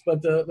first,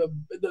 but the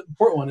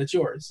Portland, it's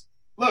yours.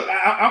 Look,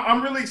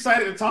 I'm really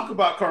excited to talk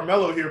about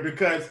Carmelo here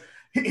because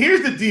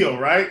here's the deal,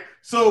 right?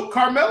 So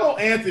Carmelo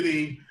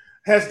Anthony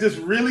has this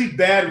really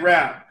bad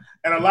rap,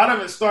 and a lot of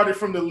it started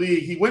from the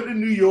league. He went to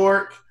New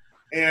York,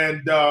 and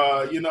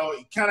he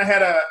kind of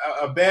had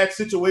a bad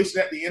situation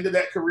at the end of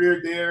that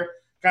career there.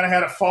 Kind of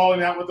had a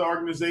falling out with the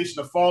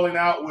organization, a falling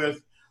out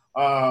with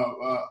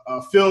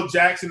Phil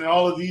Jackson and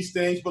all of these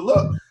things. But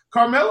look,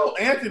 Carmelo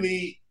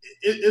Anthony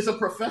is a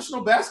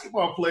professional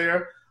basketball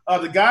player.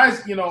 The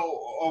guy's,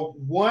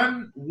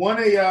 won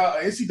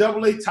a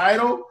NCAA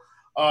title.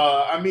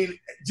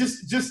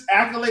 Just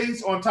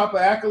accolades on top of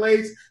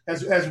accolades.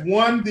 Has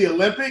won the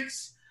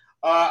Olympics.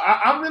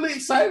 I'm really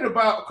excited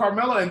about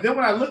Carmelo. And then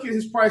when I look at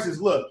his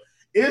prices, look,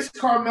 is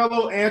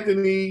Carmelo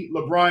Anthony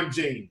LeBron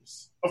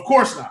James? Of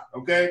course not.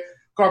 Okay,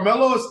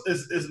 Carmelo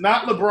is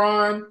not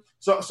LeBron.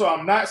 So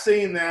I'm not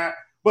saying that.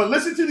 But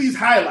listen to these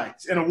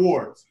highlights and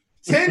awards: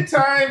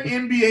 10-time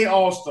NBA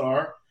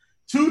All-Star.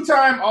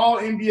 2-time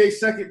All-NBA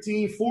second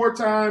team,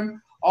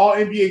 4-time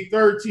All-NBA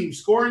third team,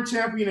 scoring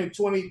champion in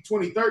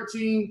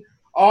 2013,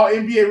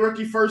 All-NBA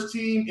rookie first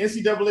team,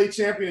 NCAA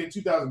champion in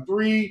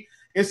 2003,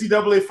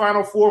 NCAA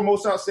Final Four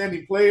most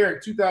outstanding player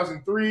in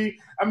 2003.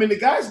 I mean, the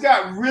guy's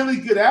got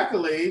really good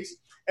accolades.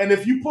 And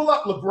if you pull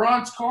up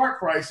LeBron's card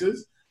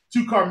prices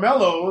to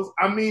Carmelo's,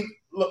 I mean,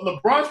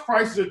 LeBron's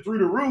prices are through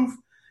the roof,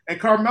 and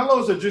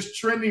Carmelo's are just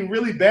trending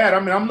really bad.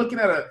 I mean, I'm looking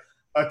at a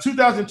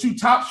 2002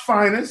 Topps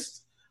finest,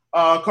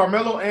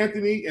 Carmelo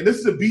Anthony, and this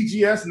is a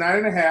BGS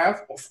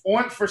 9.5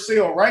 on for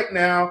sale right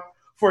now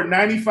for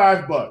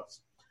 $95.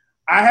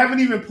 I haven't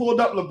even pulled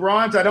up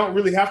LeBron's. I don't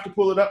really have to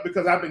pull it up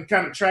because I've been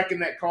kind of tracking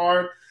that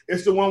card.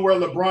 It's the one where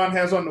LeBron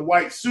has on the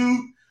white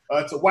suit.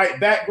 It's a white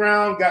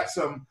background, got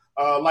some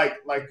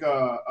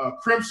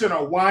crimson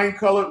or wine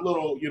colored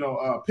little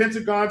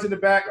pentagons in the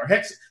back, or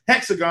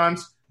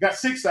hexagons. Got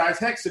 6 sides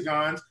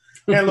hexagons.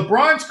 And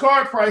LeBron's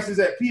card prices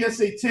at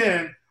PSA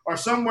 10 are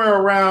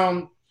somewhere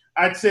around,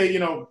 I'd say,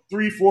 $3,000,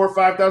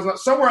 $4,000, $5,000,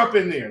 somewhere up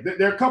in there.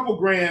 They're a couple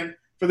grand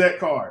for that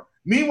card.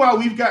 Meanwhile,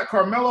 we've got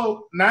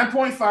Carmelo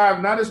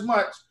 9.5, not as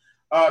much,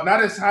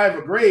 not as high of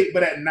a grade,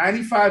 but at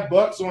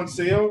 $95 on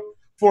sale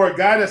for a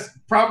guy that's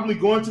probably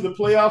going to the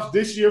playoffs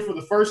this year for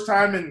the first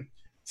time in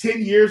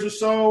 10 years or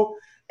so.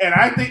 And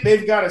I think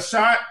they've got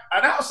an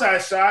outside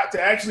shot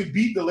to actually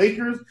beat the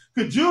Lakers.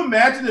 Could you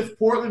imagine if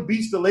Portland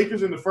beats the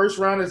Lakers in the first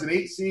round as an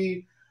 8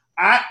 seed?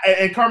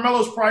 And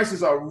Carmelo's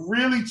prices are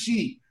really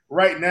cheap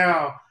right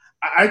now.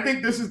 I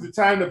think this is the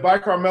time to buy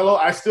Carmelo.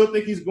 I still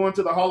think he's going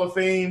to the Hall of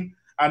Fame.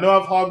 I know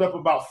I've hogged up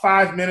about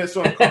 5 minutes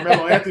on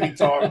Carmelo Anthony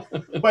talk,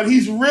 but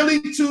he's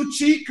really too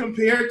cheap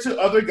compared to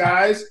other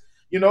guys,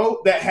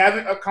 that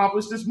haven't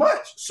accomplished as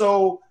much.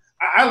 So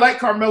I like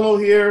Carmelo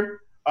here.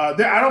 I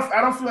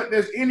don't feel like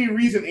there's any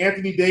reason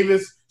Anthony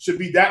Davis should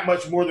be that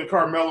much more than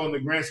Carmelo in the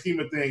grand scheme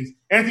of things.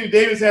 Anthony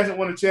Davis hasn't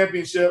won a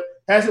championship,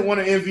 hasn't won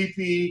an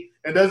MVP,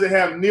 and doesn't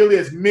have nearly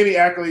as many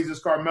accolades as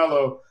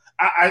Carmelo.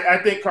 I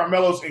think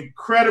Carmelo's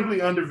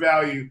incredibly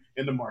undervalued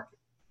in the market.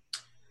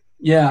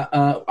 Yeah,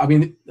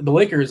 the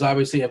Lakers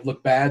obviously have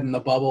looked bad in the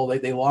bubble.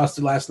 They lost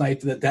it last night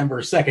to the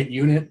Denver second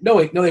unit.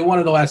 No, they won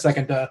in the last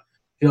second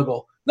field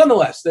goal.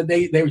 Nonetheless,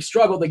 they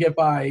struggled to get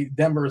by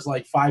Denver's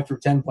 5 through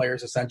 10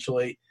 players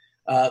essentially.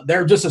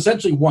 They're just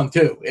essentially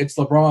 1-2. It's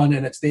LeBron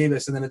and it's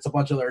Davis, and then it's a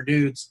bunch of other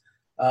dudes.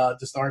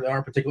 Just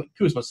aren't particularly.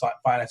 Kuzma's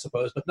fine, I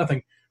suppose, but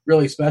nothing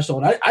really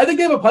special. And I think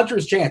they have a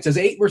puncher's chance as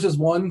 8 versus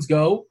 1s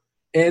go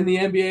in the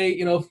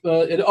NBA.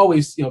 It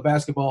always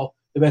basketball,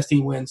 the best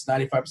team wins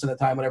 95% of the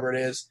time, whatever it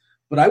is.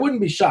 But I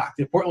wouldn't be shocked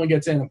if Portland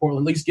gets in and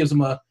Portland at least gives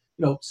them a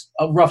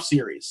rough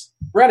series.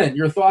 Brennan,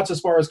 your thoughts as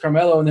far as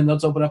Carmelo, and then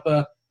let's open up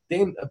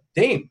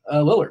Dame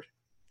Lillard.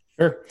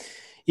 Sure.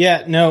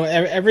 Yeah, no,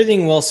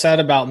 everything Will said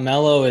about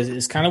Melo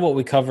is kind of what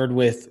we covered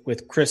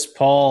with Chris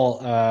Paul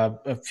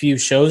a few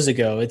shows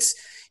ago.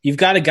 You've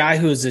got a guy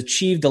who has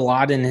achieved a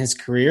lot in his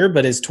career,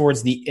 but is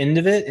towards the end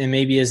of it and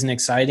maybe isn't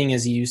exciting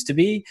as he used to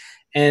be.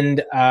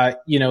 And,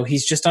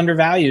 he's just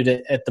undervalued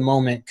at the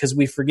moment because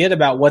we forget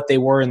about what they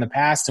were in the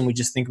past and we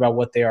just think about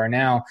what they are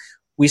now.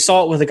 We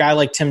saw it with a guy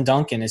like Tim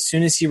Duncan. As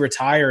soon as he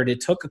retired,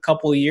 it took a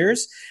couple of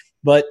years,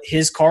 but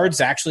his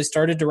cards actually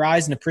started to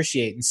rise and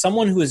appreciate. And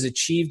someone who has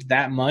achieved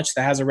that much,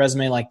 that has a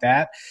resume like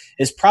that,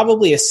 is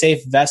probably a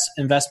safe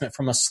investment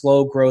from a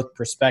slow growth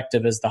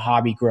perspective as the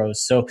hobby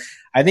grows. So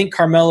I think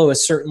Carmelo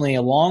is certainly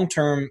a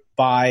long-term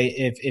buy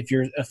if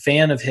you're a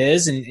fan of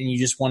his and you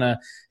just want to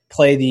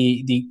play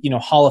the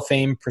Hall of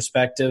Fame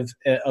perspective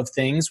of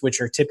things,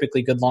 which are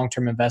typically good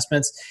long-term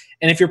investments.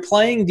 And if you're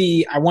playing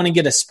I want to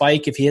get a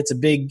spike if he hits a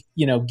big,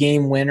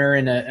 game winner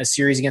in a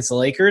series against the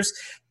Lakers,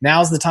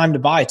 now's the time to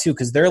buy too,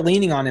 because they're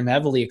leaning on him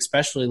heavily,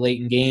 especially late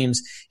in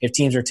games if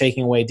teams are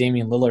taking away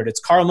Damian Lillard.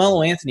 It's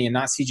Carmelo Anthony and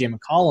not CJ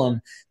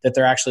McCollum that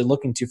they're actually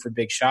looking to for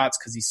big shots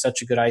because he's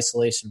such a good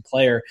isolation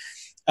player.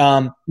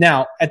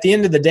 Now, at the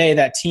end of the day,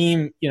 that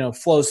team,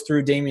 flows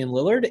through Damian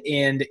Lillard,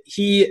 and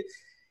he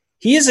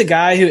is a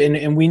guy who,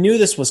 and we knew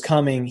this was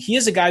coming, he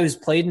is a guy who's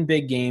played in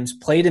big games,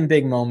 played in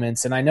big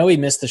moments, and I know he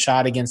missed the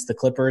shot against the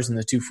Clippers and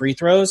the 2 free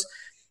throws.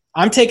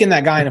 I'm taking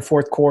that guy in a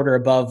fourth quarter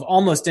above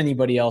almost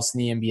anybody else in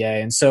the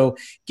NBA. And so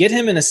get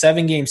him in a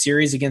 7-game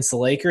series against the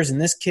Lakers, and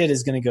this kid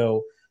is going to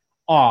go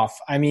off.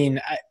 I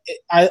mean,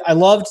 I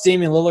loved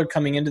Damian Lillard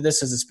coming into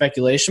this as a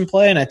speculation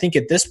play, and I think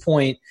at this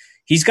point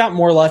he's got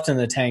more left in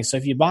the tank. So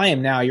if you buy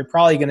him now, you're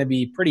probably going to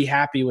be pretty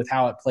happy with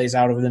how it plays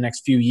out over the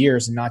next few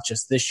years and not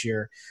just this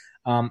year.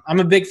 I'm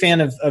a big fan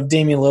of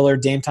Damian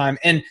Lillard, Dame time.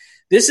 And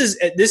this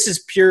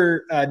is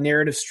pure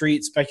narrative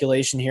street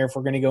speculation here if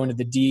we're going to go into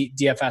the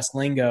DFS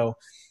lingo.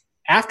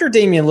 After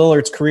Damian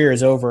Lillard's career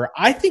is over,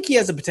 I think he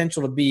has the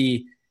potential to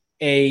be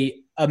a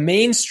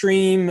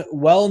mainstream,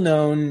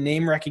 well-known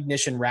name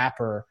recognition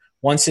rapper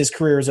once his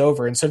career is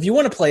over. And so if you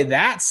want to play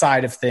that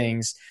side of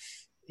things,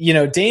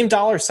 Dame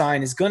Dollar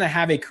Sign is going to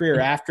have a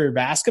career after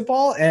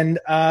basketball, and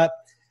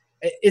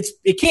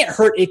it can't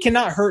hurt. It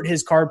cannot hurt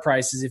his card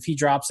prices if he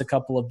drops a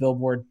couple of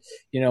Billboard,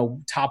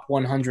 top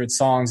 100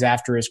 songs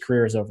after his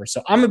career is over.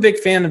 So I'm a big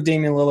fan of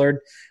Damian Lillard.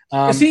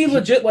 Is he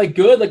legit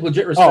good,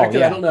 legit respected?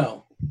 Yeah. I don't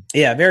know.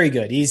 Yeah, very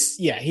good. He's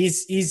the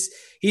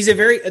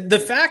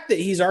fact that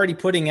he's already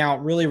putting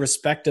out really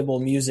respectable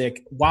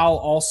music while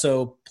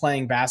also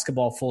playing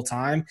basketball full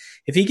time.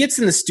 If he gets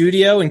in the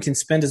studio and can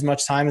spend as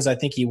much time as I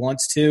think he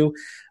wants to,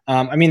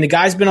 the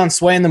guy's been on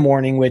Sway in the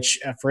Morning, which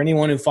for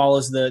anyone who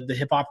follows the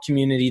hip hop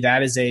community,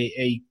 that is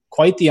a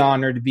quite the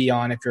honor to be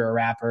on if you're a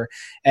rapper.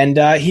 And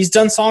he's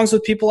done songs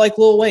with people like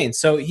Lil Wayne,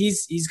 so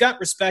he's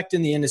got respect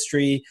in the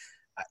industry.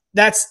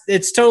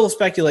 it's total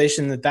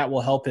speculation that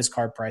will help his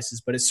card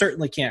prices, but it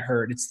certainly can't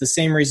hurt. It's the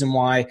same reason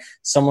why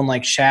someone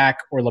like Shaq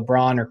or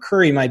LeBron or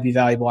Curry might be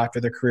valuable after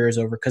their career is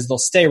over, because they'll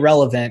stay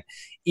relevant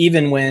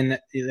even when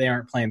they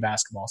aren't playing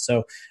basketball.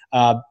 So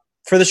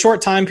for the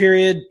short time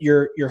period,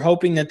 you're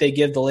hoping that they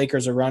give the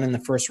Lakers a run in the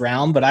first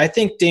round, but I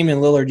think Damian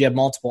Lillard, you have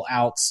multiple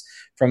outs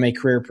from a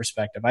career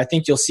perspective. I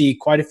think you'll see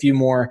quite a few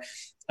more,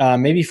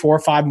 maybe 4 or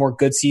 5 more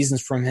good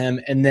seasons from him,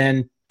 and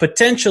then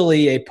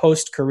potentially a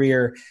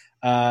post-career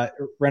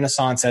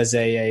renaissance as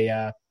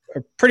a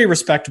pretty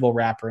respectable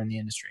rapper in the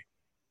industry.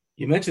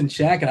 You mentioned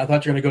Shaq, and I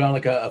thought you were going to go down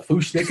like a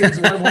Foosh Dickens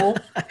wormhole.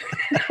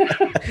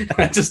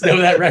 I just know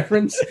that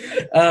reference.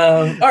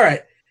 All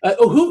right.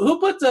 Who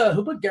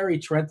put Gary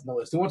Trent in the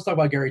list? Who wants to talk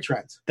about Gary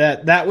Trent?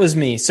 That was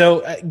me.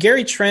 So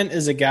Gary Trent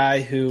is a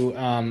guy who,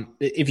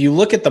 if you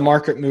look at the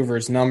market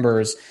movers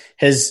numbers,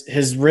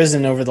 has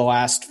risen over the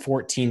last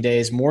 14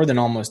 days more than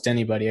almost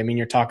anybody. I mean,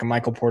 you're talking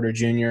Michael Porter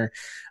Jr.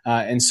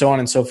 And so on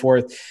and so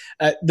forth.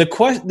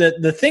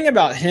 The thing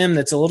about him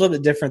that's a little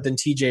bit different than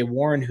TJ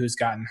Warren, who's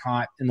gotten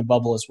hot in the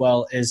bubble as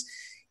well, is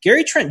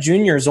Gary Trent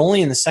Jr. is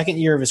only in the second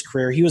year of his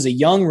career. He was a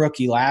young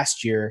rookie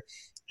last year.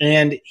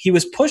 And he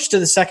was pushed to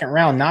the second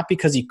round, not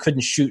because he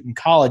couldn't shoot in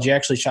college. He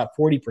actually shot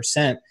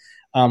 40%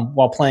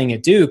 while playing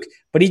at Duke.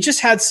 But he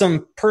just had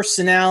some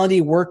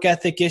personality, work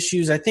ethic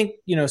issues. I think,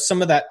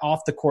 some of that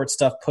off-the-court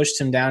stuff pushed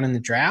him down in the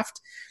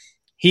draft.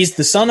 He's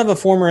the son of a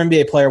former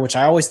NBA player, which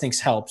I always think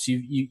helps.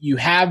 You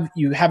have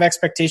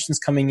expectations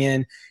coming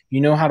in. You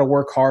know how to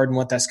work hard and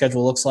what that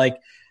schedule looks like.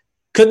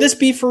 Could this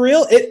be for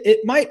real?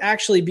 It might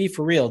actually be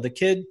for real. The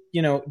kid,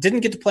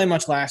 didn't get to play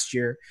much last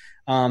year.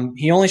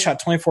 He only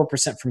shot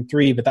 24% from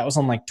 3, but that was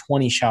on like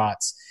 20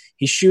 shots.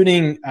 He's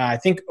shooting, I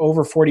think,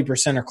 over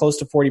 40% or close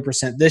to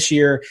 40% this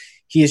year.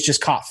 He has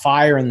just caught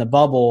fire in the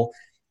bubble.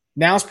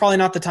 Now's probably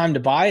not the time to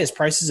buy. His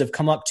prices have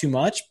come up too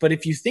much. But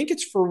if you think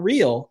it's for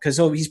real, because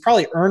he's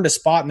probably earned a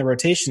spot in the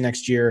rotation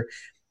next year,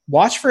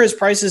 watch for his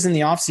prices in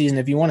the offseason.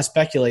 If you want to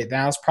speculate,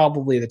 now's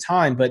probably the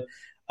time. But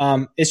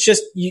it's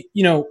just,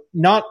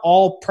 not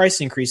all price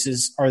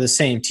increases are the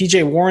same.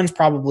 TJ Warren's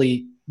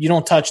probably you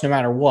don't touch no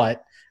matter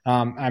what.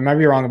 I might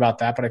be wrong about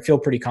that, but I feel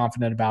pretty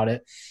confident about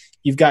it.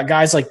 You've got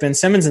guys like Ben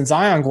Simmons and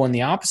Zion going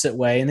the opposite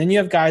way. And then you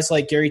have guys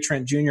like Gary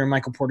Trent Jr. and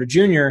Michael Porter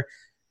Jr.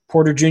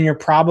 Porter Jr.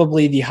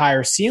 probably the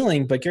higher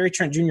ceiling, but Gary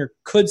Trent Jr.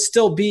 could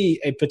still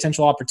be a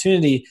potential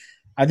opportunity.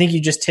 I think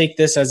you just take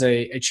this as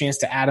a chance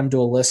to add him to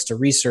a list to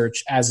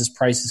research as his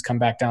prices come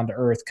back down to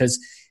earth. Because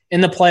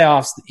in the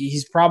playoffs,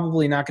 he's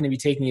probably not going to be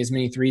taking as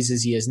many threes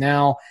as he is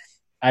now.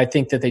 I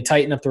think that they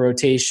tighten up the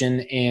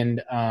rotation,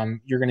 and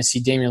you're going to see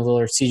Damian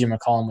Lillard, CJ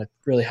McCollum with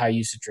really high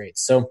usage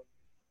rates. So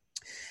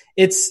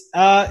it's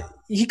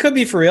he could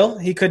be for real.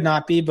 He could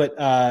not be, but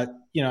I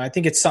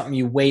think it's something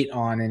you wait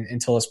on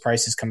until his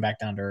prices come back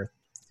down to earth.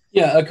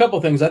 Yeah, a couple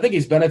things. I think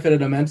he's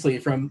benefited immensely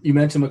from, you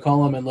mentioned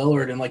McCollum and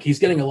Lillard, and like he's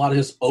getting a lot of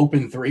just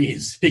open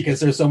threes because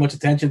there's so much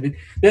attention.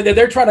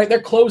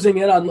 They're closing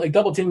in on like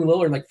double teaming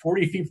Lillard like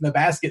 40 feet from the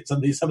basket.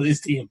 Some of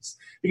these teams,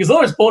 because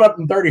Lillard's pulled up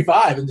from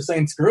 35 and just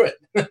saying screw it.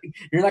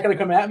 You're not going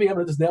to come at me. I'm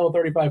going to just nail a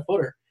 35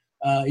 footer.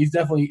 He's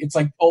definitely it's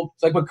like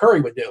what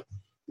Curry would do.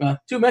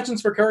 2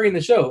 mentions for Curry in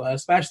the show.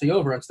 Smash the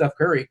over on Steph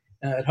Curry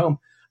at home.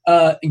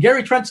 And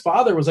Gary Trent's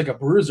father was like a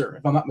bruiser,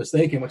 if I'm not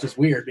mistaken, which is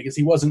weird because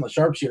he wasn't a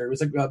sharpshooter. He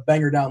was like a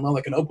banger down low,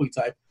 like an Oakley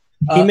type.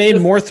 He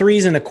made more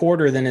threes in a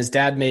quarter than his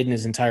dad made in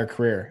his entire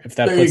career, if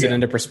that puts it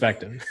into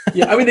perspective.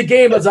 Yeah, I mean, the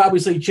game has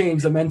obviously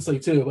changed immensely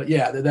too, but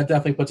yeah, that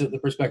definitely puts it into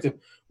perspective.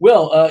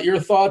 Will, your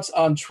thoughts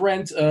on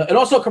Trent? And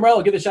also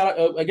Carmelo, give a shout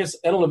out. I guess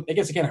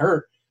it can't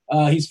hurt.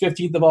 He's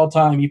 15th of all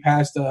time. He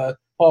passed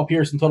Paul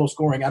Pierce in total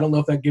scoring. I don't know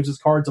if that gives his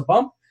cards a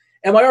bump.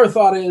 And my other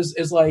thought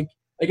is like,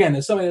 again,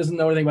 as somebody who doesn't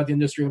know anything about the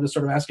industry, I'm just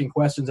sort of asking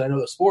questions. I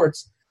know the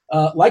sports.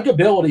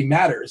 Likability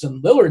matters,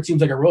 and Lillard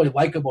seems like a really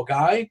likable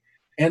guy.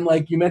 And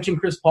like you mentioned,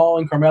 Chris Paul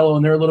and Carmelo,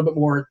 and they're a little bit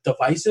more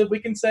divisive, we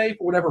can say,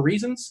 for whatever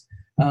reasons.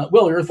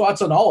 Will, your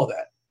thoughts on all of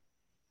that?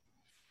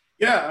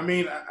 Yeah, I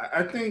mean,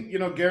 I think,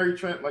 Gary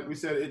Trent, like we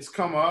said, it's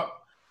come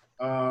up.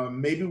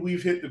 Maybe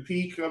we've hit the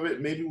peak of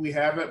it. Maybe we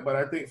haven't. But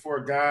I think for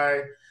a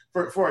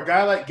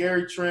guy like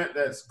Gary Trent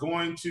that's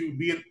going to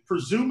be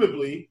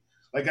presumably,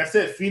 like I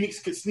said, Phoenix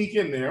could sneak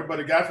in there,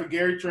 but a guy for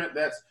Gary Trent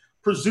that's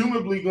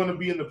presumably going to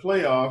be in the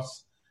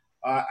playoffs,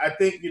 I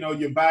think,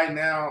 you buy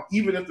now,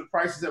 even if the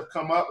prices have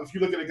come up. If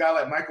you look at a guy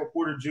like Michael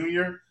Porter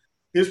Jr.,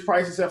 his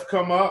prices have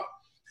come up,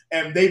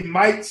 and they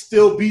might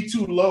still be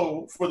too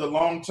low for the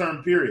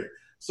long-term period.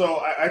 So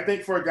I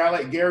think for a guy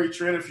like Gary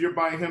Trent, if you're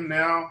buying him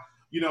now,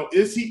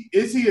 is he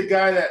a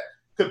guy that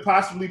could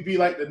possibly be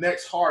like the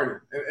next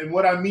Harden? And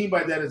what I mean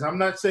by that is I'm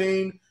not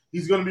saying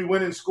he's going to be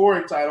winning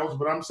scoring titles,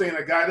 but I'm saying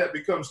a guy that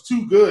becomes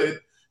too good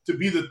to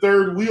be the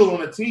third wheel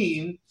on a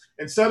team,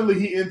 and suddenly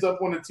he ends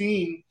up on a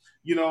team,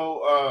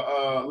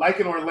 like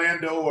in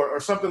Orlando or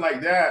something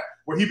like that,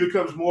 where he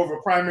becomes more of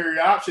a primary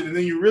option, and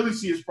then you really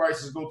see his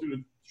prices go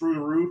through the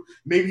roof.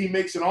 Maybe he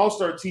makes an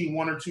all-star team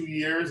 1 or 2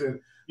 years and,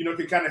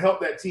 can kind of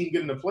help that team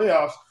get in the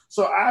playoffs.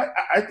 So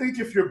I think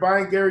if you're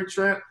buying Gary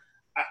Trent,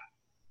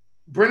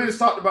 Brennan has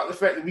talked about the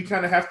fact that we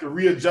kind of have to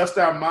readjust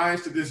our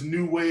minds to this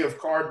new way of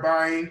card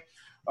buying.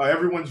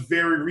 Everyone's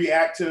very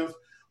reactive.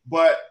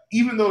 But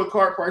even though the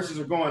card prices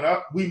are going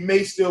up, we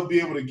may still be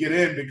able to get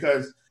in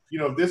because,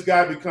 if this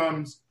guy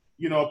becomes,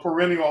 a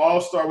perennial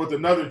all-star with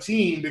another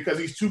team because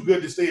he's too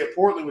good to stay at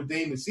Portland with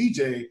Dame and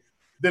CJ,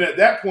 then at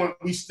that point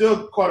we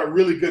still caught a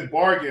really good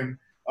bargain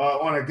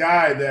on a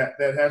guy that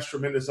has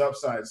tremendous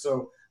upside.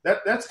 So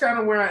that's kind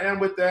of where I am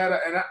with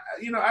that.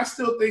 And, I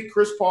still think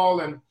Chris Paul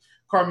and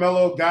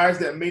Carmelo, guys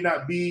that may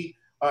not be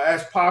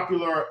as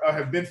popular,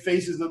 have been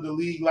faces of the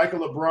league like a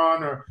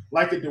LeBron or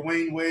like a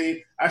Dwayne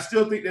Wade. I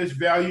still think there's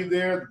value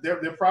there.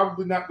 They're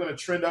probably not going to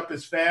trend up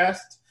as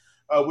fast,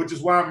 which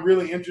is why I'm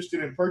really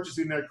interested in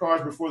purchasing their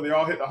cards before they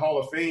all hit the Hall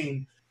of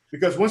Fame.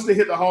 Because once they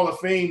hit the Hall of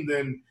Fame,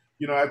 then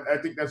I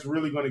think that's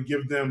really going to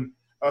give them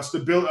a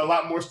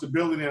lot more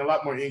stability and a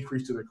lot more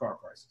increase to their card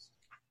prices.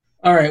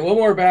 All right, one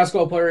more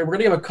basketball player. We're going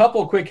to give a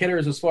couple quick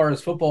hitters as far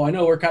as football. I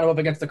know we're kind of up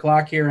against the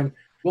clock here, and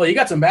well, you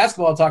got some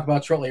basketball to talk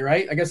about shortly,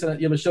 right? I guess you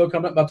have a show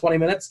coming up about 20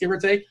 minutes, give or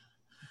take.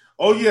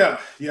 Oh yeah,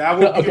 I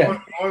will be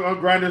on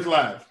Grinders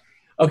Live.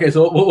 Okay,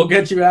 so we'll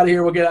get you out of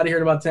here. We'll get out of here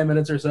in about 10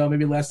 minutes or so,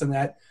 maybe less than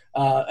that.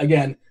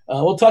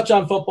 We'll touch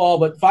on football,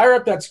 but fire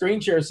up that screen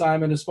share,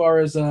 Simon, as far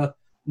as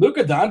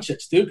Luka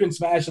Doncic, Duke and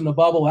smashing the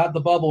bubble, at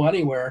the bubble,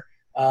 anywhere.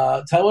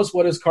 Tell us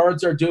what his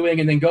cards are doing,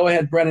 and then go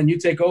ahead, Brennan, you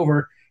take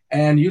over,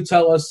 and you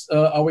tell us,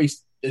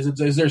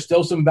 is there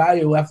still some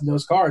value left in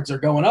those cards? They're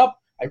going up,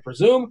 I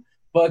presume,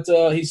 but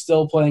he's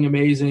still playing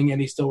amazing, and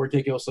he's still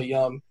ridiculously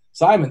young.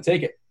 Simon,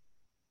 take it.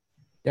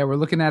 Yeah, we're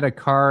looking at a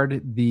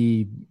card,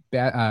 the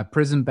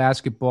Prism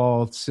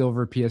Basketball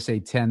Silver PSA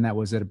 10 that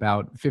was at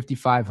about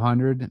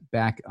 $5,500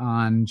 back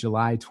on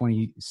July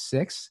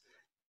 26th,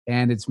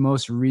 and its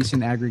most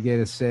recent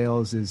aggregated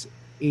sales is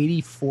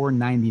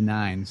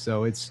 $84.99.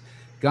 So it's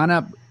gone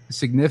up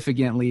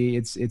significantly.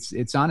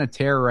 It's on a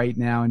tear right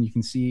now, and you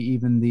can see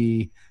even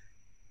the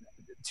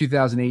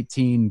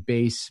 2018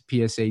 base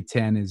PSA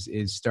 10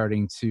 is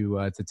starting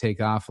to take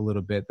off a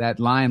little bit. That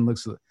line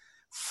looks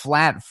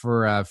flat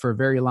for a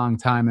very long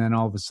time, and then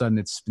all of a sudden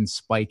it's been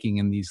spiking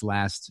in these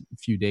last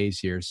few days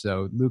here.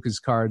 So Luka's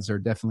cards are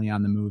definitely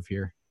on the move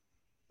here.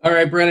 All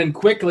right, Brennan,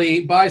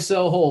 quickly, buy,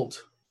 sell,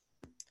 hold.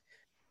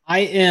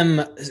 I'm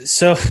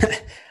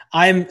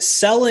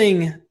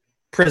selling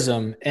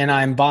Prism and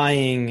I'm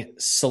buying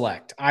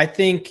Select. I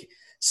think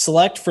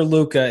Select for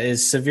Luka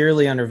is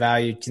severely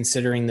undervalued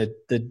considering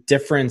the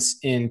difference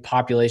in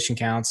population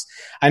counts.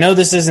 I know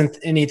this isn't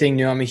anything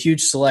new. I'm a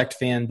huge Select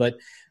fan, but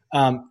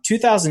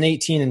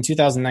 2018 and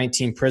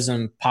 2019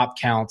 Prism pop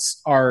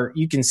counts are,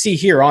 you can see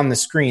here on the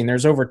screen,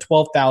 there's over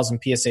 12,000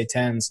 PSA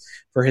 10s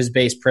for his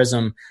base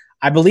Prism.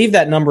 I believe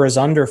that number is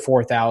under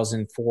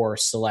 4,000 for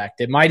Select.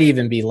 It might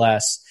even be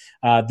less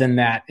than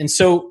that. And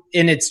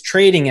it's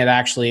trading at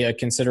actually a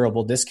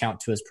considerable discount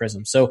to his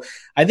Prism. So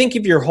I think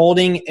if you're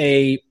holding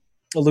a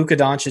Luka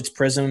Doncic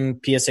Prism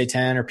PSA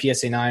 10 or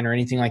PSA 9 or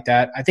anything like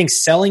that, I think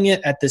selling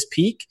it at this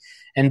peak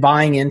and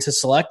buying into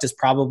Select is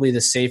probably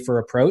the safer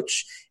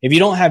approach. If you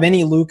don't have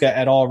any Luka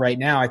at all right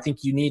now, I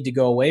think you need to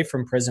go away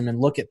from Prism and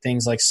look at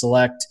things like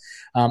Select.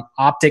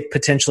 Optic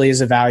potentially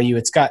is a value.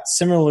 It's got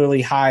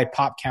similarly high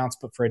pop counts,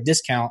 but for a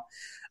discount.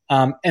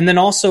 And then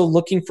also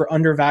looking for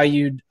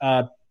undervalued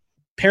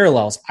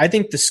parallels. I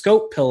think the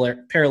Scope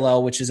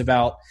parallel, which is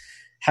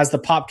has the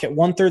pop count,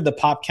 1/3 the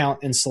pop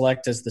count in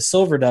Select as the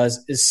Silver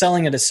does, is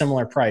selling at a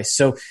similar price.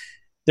 So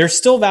there's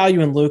still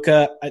value in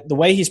Luka. The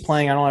way he's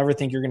playing, I don't ever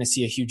think you're going to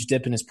see a huge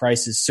dip in his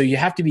prices. So you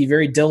have to be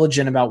very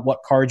diligent about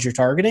what cards you're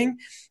targeting.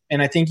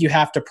 And I think you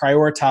have to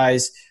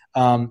prioritize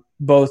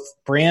both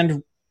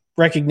brand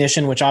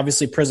recognition, which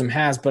obviously Prism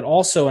has, but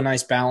also a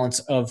nice balance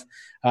of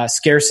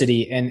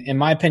scarcity. And in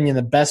my opinion,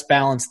 the best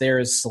balance there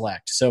is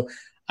Select. So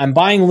I'm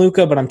buying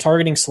Luka, but I'm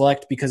targeting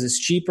Select because it's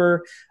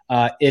cheaper.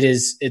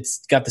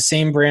 It's got the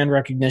same brand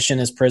recognition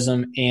as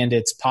Prism, and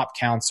its pop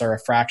counts are a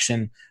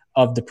fraction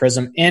of the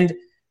Prism. And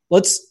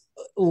let's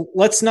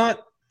not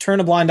turn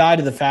a blind eye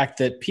to the fact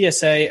that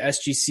PSA,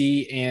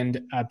 SGC,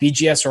 and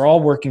BGS are all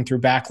working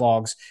through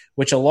backlogs,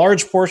 which a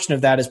large portion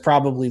of that is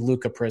probably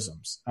Luka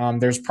Prisms.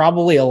 There's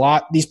probably a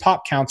lot. These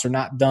pop counts are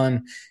not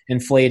done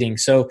inflating.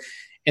 So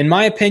in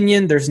my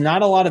opinion, there's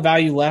not a lot of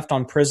value left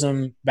on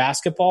Prism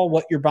basketball.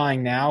 What you're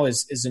buying now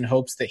is in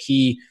hopes that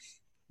he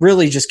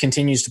really just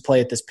continues to play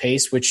at this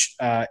pace, which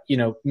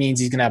means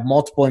he's going to have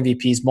multiple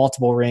MVPs,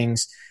 multiple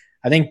rings.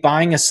 I think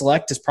buying a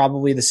Select is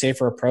probably the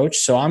safer approach.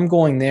 So I'm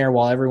going there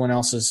while everyone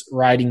else is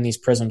riding these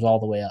Prisms all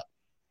the way up.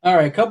 All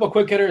right, a couple of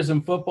quick hitters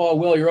in football.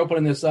 Will, you're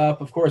opening this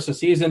up. Of course, the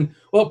season,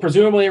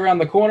 presumably around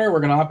the corner.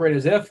 We're going to operate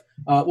as if.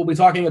 We'll be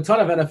talking a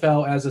ton of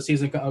NFL as the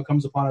season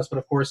comes upon us. But,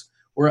 of course,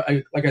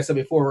 like I said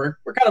before,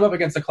 we're kind of up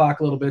against the clock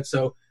a little bit.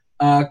 So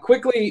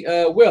quickly,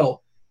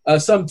 Will,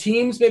 some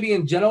teams maybe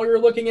in general you're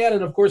looking at,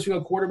 and, of course,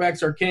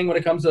 quarterbacks are king when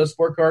it comes to the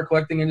sport car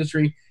collecting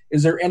industry.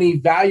 Is there any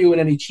value in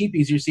any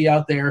cheapies you see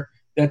out there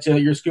that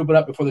you're scooping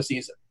up before the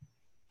season?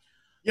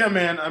 Yeah,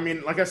 man. I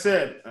mean, like I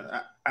said,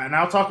 and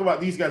I'll talk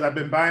about these guys. I've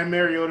been buying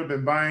Mariota,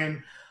 been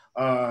buying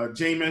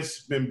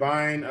Jameis, been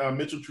buying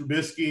Mitchell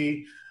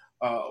Trubisky.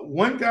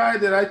 One guy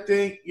that I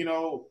think,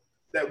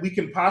 that we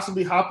can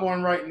possibly hop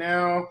on right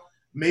now,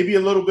 maybe a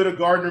little bit of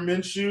Gardner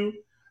Minshew,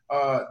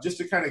 just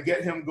to kind of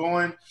get him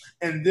going.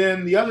 And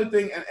then the other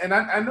thing, and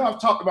I know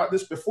I've talked about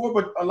this before,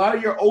 but a lot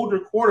of your older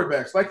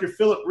quarterbacks, like your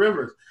Phillip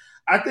Rivers,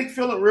 I think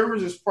Phillip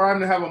Rivers is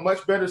primed to have a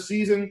much better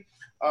season.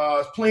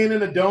 Playing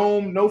in a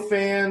dome, no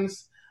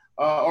fans,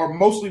 or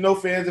mostly no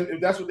fans,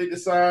 if that's what they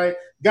decide.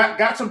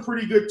 Got some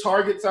pretty good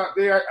targets out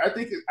there. I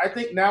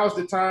think now is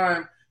the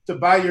time to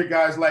buy your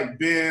guys like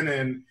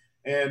Ben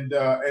and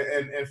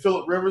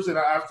Phillip Rivers. And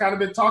I've kind of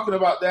been talking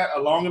about that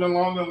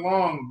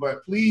along.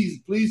 But please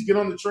get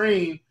on the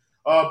train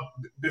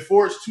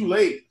before it's too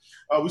late.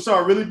 We saw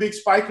a really big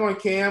spike on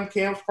Cam.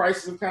 Cam's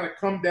prices have kind of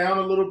come down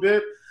a little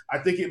bit. I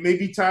think it may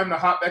be time to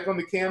hop back on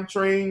the Cam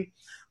train.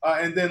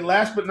 And then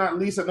last but not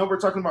least, I know we're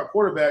talking about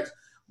quarterbacks,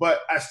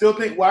 but I still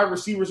think wide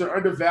receivers are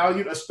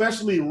undervalued,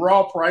 especially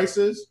raw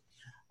prices.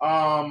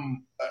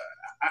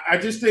 I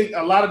just think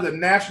a lot of the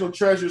national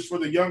treasures for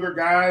the younger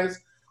guys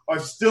are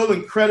still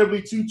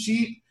incredibly too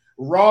cheap.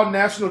 Raw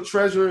national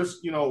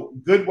treasures,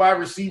 good wide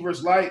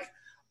receivers like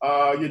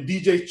your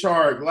DJ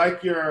Chark,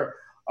 like your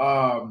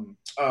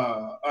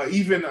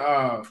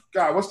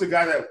what's the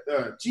guy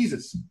that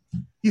Jesus?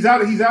 He's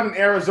out in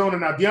Arizona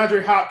now.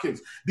 DeAndre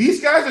Hopkins.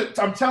 These guys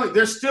I'm telling you,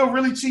 they're still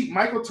really cheap.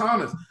 Michael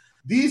Thomas.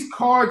 These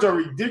cards are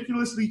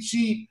ridiculously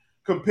cheap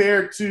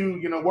compared to,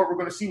 what we're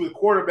going to see with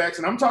quarterbacks.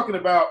 And I'm talking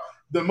about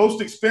the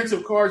most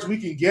expensive cards we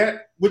can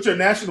get, which are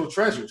national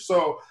treasures.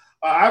 So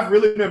I've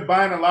really been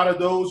buying a lot of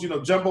those,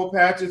 jumbo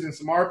patches and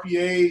some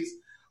RPAs,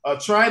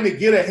 trying to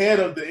get ahead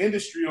of the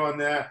industry on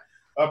that.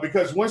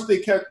 Because once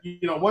they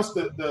once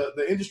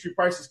the industry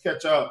prices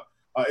catch up,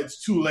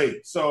 it's too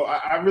late. So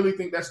I really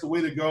think that's the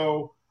way to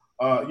go.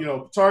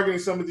 Targeting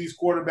some of these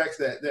quarterbacks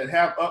that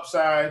have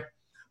upside,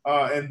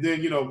 and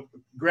then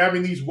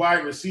grabbing these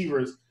wide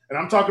receivers. And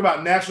I'm talking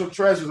about national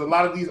treasures. A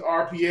lot of these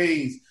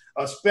RPAs,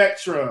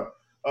 Spectra,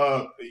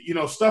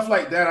 stuff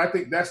like that. I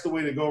think that's the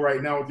way to go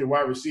right now with your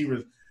wide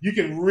receivers. You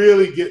can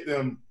really get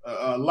them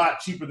a lot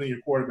cheaper than your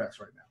quarterbacks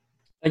right now.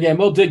 Again,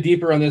 we'll dig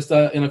deeper on this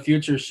in a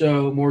future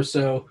show more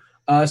so.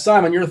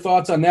 Simon, your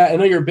thoughts on that? I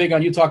know you're big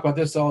on, you talk about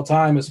this all the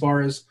time as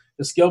far as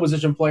the skill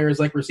position players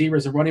like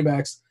receivers and running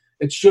backs.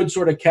 It should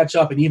sort of catch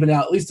up and even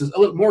out, at least a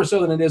little more so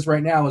than it is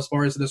right now as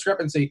far as the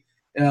discrepancy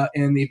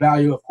in the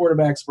value of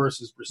quarterbacks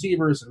versus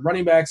receivers and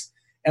running backs.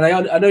 And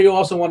I know you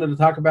also wanted to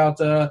talk about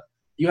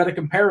you had a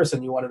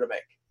comparison you wanted to make.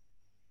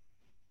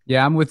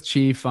 Yeah, I'm with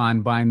Chief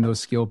on buying those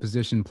skill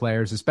position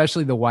players,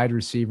 especially the wide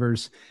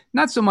receivers.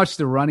 Not so much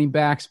the running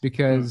backs,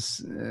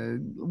 because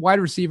wide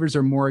receivers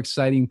are more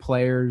exciting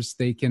players.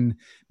 They can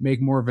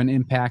make more of an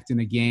impact in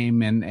a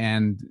game,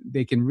 and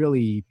they can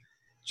really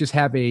just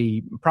have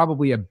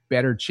probably a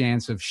better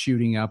chance of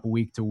shooting up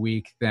week to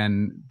week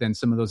than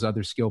some of those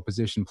other skill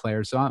position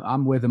players. So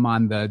I'm with him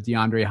on the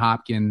DeAndre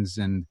Hopkins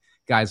and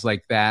guys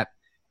like that.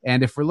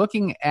 And if we're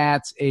looking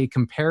at a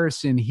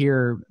comparison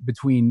here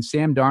between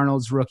Sam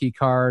Darnold's rookie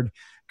card,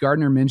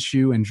 Gardner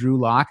Minshew, and Drew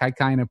Lock, I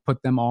kind of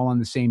put them all on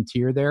the same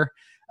tier there.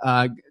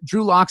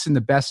 Drew Lock's in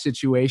the best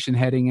situation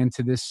heading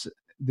into this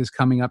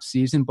coming up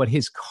season, but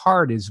his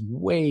card is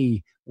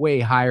way, way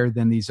higher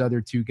than these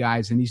other two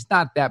guys, and he's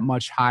not that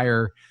much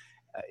higher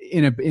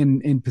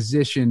in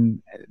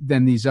position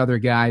than these other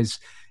guys.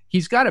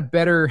 He's got a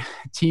better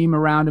team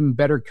around him,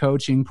 better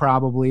coaching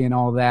probably, and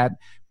all that.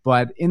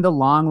 But in the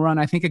long run,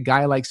 I think a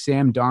guy like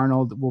Sam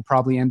Darnold will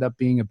probably end up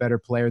being a better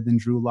player than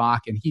Drew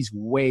Lock, and he's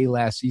way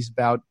less. He's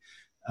about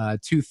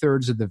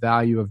 2/3 of the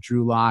value of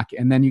Drew Lock.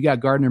 And then you got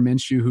Gardner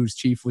Minshew, whose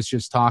Chief was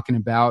just talking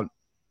about,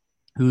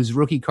 whose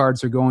rookie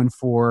cards are going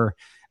for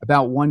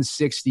about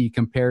 $160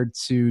 compared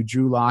to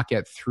Drew Lock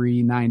at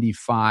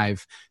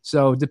 $395.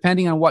 So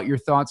depending on what your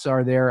thoughts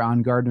are there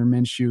on Gardner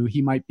Minshew,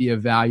 he might be a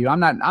value. I'm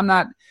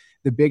not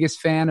the biggest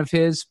fan of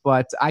his,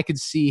 but I could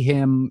see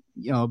him,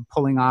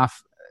 pulling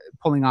off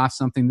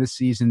something this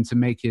season to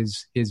make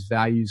his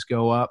values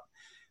go up.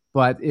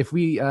 But if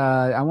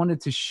I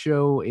wanted to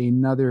show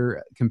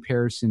another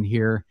comparison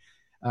here.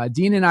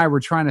 Dean and I were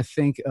trying to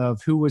think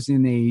of who was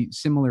in a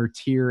similar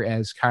tier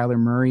as Kyler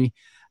Murray.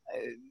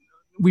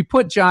 We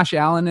put Josh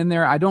Allen in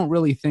there. I don't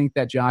really think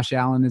that Josh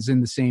Allen is in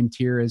the same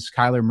tier as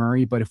Kyler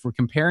Murray, but if we're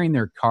comparing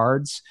their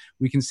cards,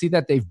 we can see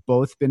that they've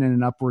both been in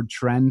an upward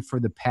trend for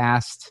the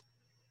past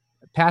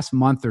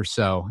month or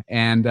so,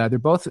 and they're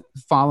both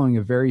following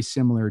a very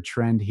similar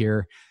trend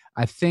here.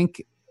 I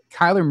think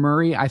Kyler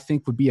Murray,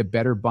 would be a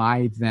better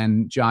buy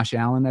than Josh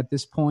Allen at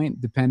this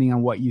point, depending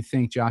on what you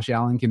think Josh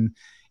Allen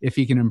if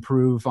he can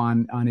improve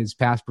on his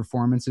past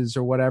performances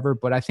or whatever.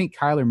 But I think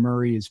Kyler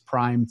Murray is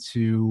primed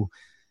to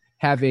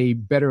have a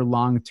better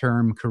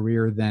long-term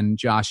career than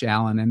Josh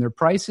Allen, and their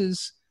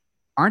prices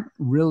aren't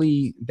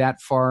really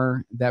that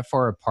far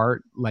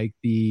apart. Like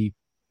the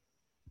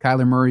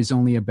Kyler Murray's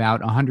only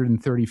about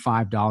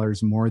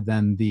 $135 more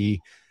than the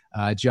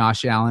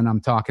Josh Allen.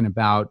 I'm talking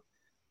about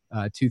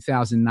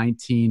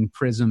 2019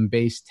 Prism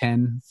Base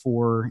 10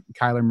 for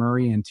Kyler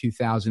Murray and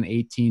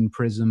 2018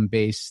 Prism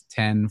Base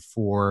 10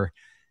 for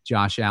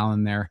Josh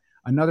Allen there.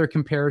 Another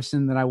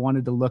comparison that I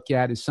wanted to look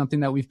at is something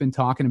that we've been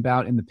talking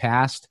about in the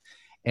past.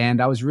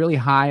 And I was really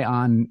high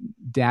on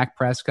Dak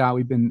Prescott.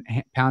 We've been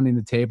pounding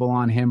the table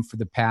on him for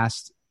the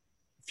past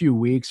few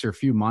weeks or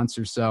few months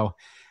or so.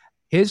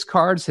 His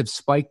cards have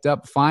spiked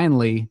up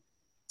finally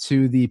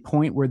to the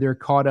point where they're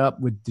caught up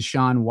with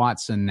Deshaun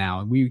Watson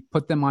now. We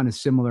put them on a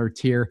similar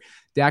tier.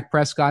 Dak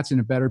Prescott's in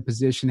a better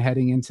position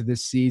heading into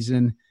this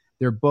season.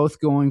 They're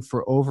both going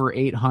for over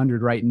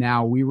 800 right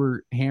now. We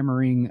were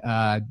hammering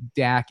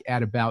Dak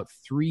at about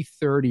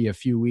 330 a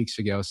few weeks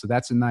ago. So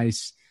that's a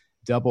nice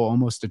double,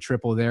 almost a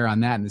triple there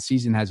on that. And the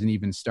season hasn't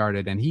even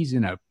started. And he's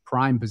in a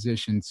prime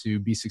position to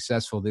be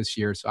successful this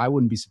year. So I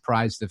wouldn't be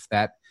surprised if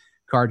that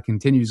card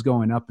continues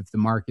going up if the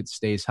market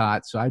stays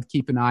hot. So I'd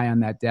keep an eye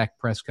on that Dak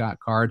Prescott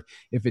card.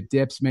 If it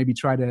dips, maybe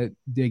try to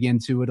dig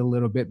into it a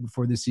little bit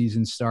before the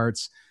season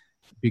starts,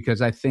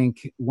 because I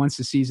think once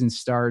the season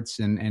starts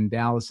and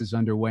Dallas is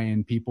underway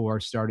and people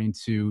are starting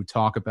to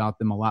talk about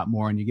them a lot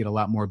more and you get a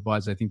lot more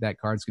buzz, I think that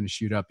card's going to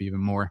shoot up even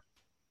more.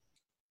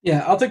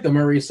 Yeah, I'll take the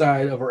Murray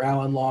side over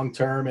Allen long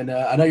term, and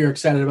I know you're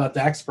excited about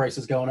Dak's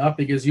prices going up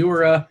because you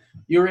were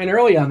in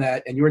early on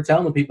that, and you were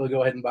telling the people to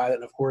go ahead and buy it.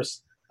 And of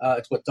course,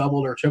 it's what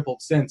doubled or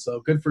tripled since. So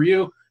good for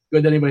you.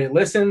 Good to anybody that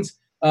listens.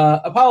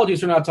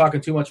 Apologies for not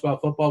talking too much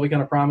about football. We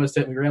kind of promised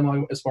it. We ran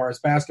along as far as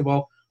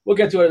basketball. We'll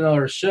get to it in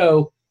another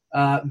show.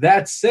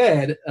 That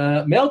said,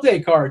 mail day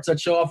cards.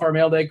 Let's show off our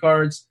mail day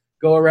cards.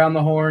 Go around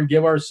the horn.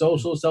 Give our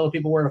socials. Tell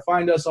people where to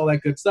find us. All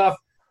that good stuff.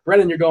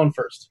 Brendan, you're going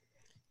first.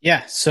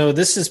 Yeah, so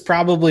this is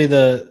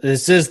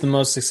the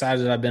most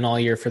excited I've been all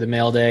year for the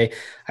mail day.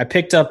 I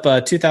picked up a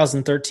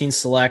 2013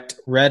 Select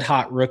Red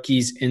Hot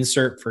Rookies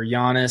insert for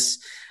Giannis.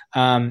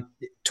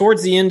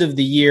 Towards the end of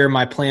the year,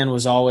 my plan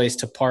was always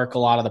to park a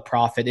lot of the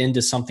profit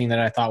into something that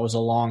I thought was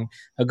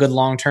a good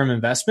long-term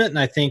investment. And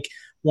I think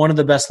one of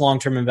the best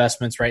long-term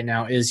investments right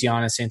now is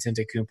Giannis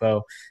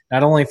Antetokounmpo,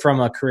 not only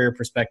from a career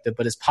perspective,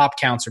 but his pop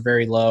counts are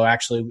very low.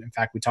 Actually, in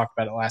fact, we talked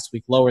about it last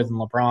week, lower than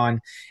LeBron.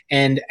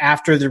 And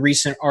after the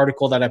recent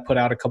article that I put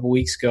out a couple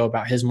weeks ago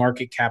about his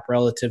market cap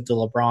relative to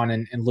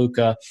LeBron and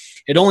Luka,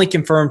 it only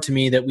confirmed to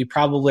me that we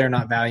probably are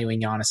not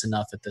valuing Giannis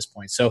enough at this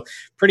point. So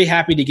pretty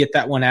happy to get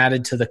that one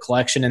added to the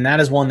collection. And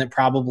that is one that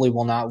probably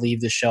will not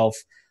leave the shelf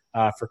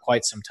for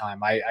quite some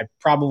time. I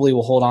probably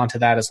will hold on to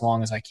that as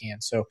long as I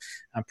can. So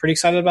I'm pretty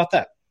excited about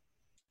that.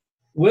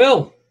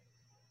 Will.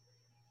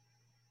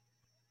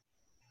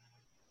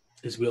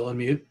 Is Will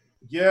unmute?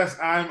 Yes,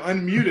 I'm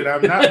unmuted.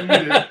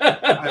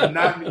 I'm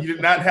not muted. You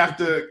did not have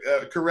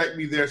to correct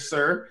me there,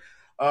 sir.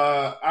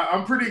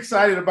 I'm pretty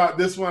excited about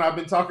this one. I've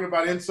been talking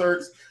about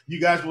inserts.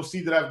 You guys will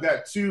see that I've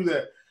got two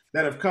that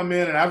have come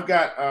in, and I've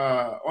got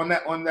on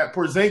that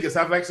Porzingis.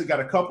 I've actually got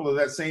a couple of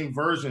that same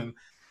version.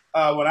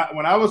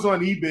 When I was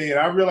on eBay and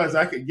I realized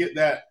I could get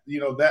that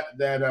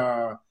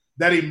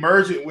that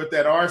emergent with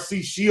that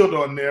RC shield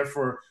on there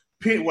for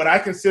what I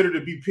consider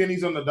to be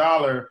pennies on the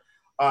dollar.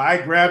 I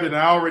grabbed it and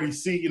I already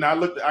see.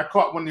 I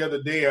caught one the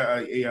other day,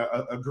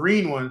 a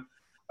green one.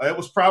 It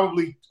was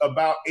probably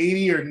about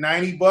 $80 or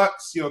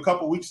 $90, a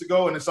couple weeks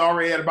ago, and it's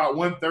already at about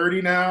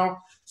 $130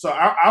 now. So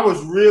I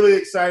was really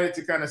excited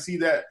to kind of see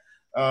that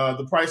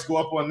the price go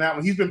up on that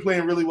one. He's been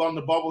playing really well in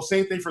the bubble.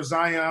 Same thing for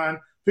Zion.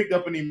 Picked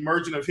up an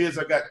emergent of his.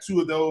 I got two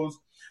of those.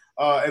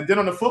 And then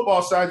on the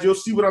football side, you'll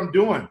see what I'm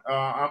doing.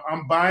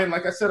 I'm buying,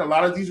 like I said, a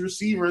lot of these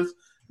receivers,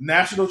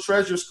 National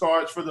Treasures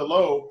cards for the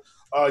low.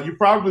 You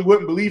probably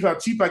wouldn't believe how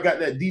cheap I got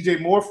that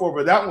DJ Moore for,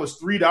 but that one was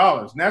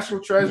 $3. National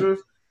Treasures,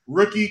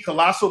 rookie,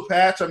 colossal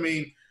patch. I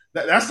mean,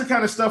 that's the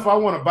kind of stuff I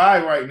want to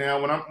buy right now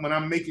when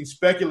I'm making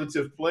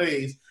speculative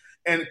plays.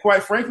 And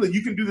quite frankly,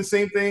 you can do the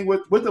same thing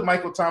with the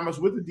Michael Thomas,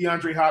 with the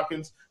DeAndre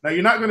Hopkins. Now,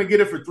 you're not going to get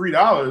it for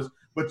 $3,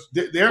 but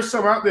there's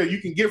some out there you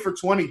can get for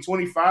 $20,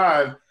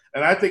 $25,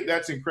 and I think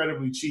that's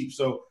incredibly cheap.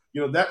 So,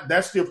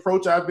 that's the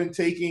approach I've been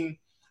taking,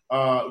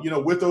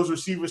 with those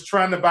receivers,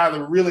 trying to buy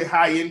the really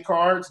high-end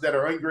cards that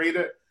are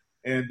ungraded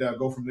and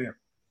go from there.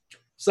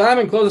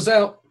 Simon, close us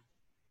out.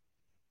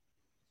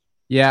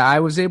 Yeah, I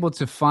was able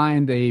to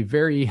find a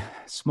very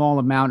small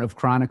amount of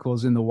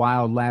Chronicles in the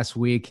wild last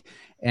week,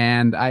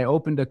 and I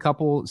opened a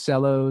couple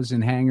cellos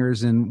and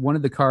hangers, and one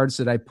of the cards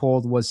that I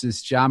pulled was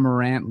this Ja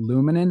Morant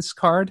Luminance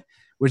card,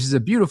 which is a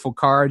beautiful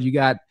card. You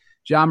got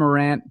Ja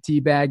Morant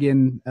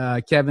teabagging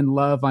Kevin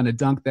Love on a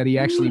dunk that he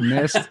actually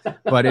missed,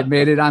 but it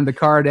made it on the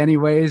card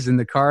anyways, and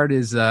the card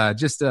is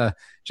just a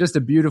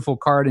beautiful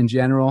card in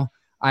general.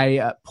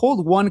 I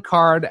pulled one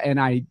card, and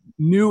I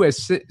knew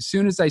as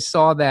soon as I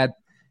saw that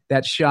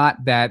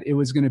shot that it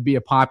was going to be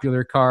a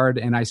popular card,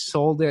 and I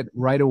sold it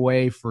right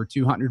away for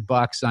 $200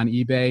 on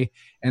eBay.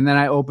 And then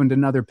I opened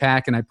another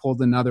pack and I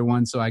pulled another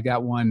one, so I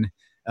got one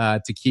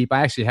to keep.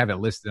 I actually have it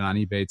listed on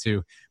eBay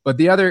too. But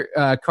the other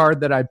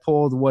card that I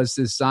pulled was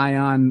this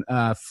Zion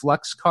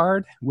Flux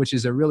card, which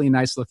is a really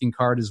nice looking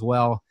card as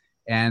well.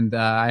 And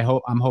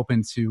I'm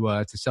hoping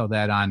to sell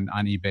that on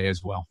eBay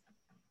as well.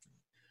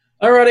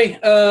 Alrighty,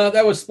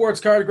 that was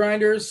Sports Card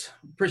Grinders.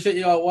 Appreciate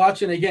you all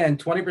watching. Again,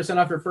 20%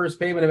 off your first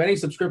payment of any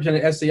subscription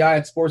at SCI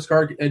at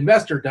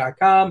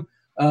sportscardinvestor.com.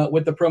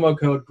 with the promo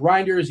code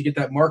Grinders. You get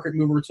that market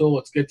mover tool.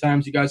 It's good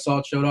times. You guys saw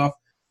it showed off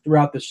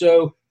throughout the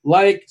show.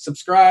 Like,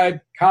 subscribe,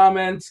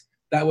 comment.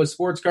 That was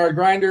Sports Card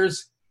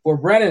Grinders. For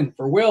Brennan,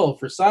 for Will,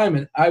 for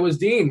Simon, I was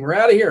Dean. We're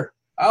out of here.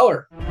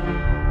 Holler.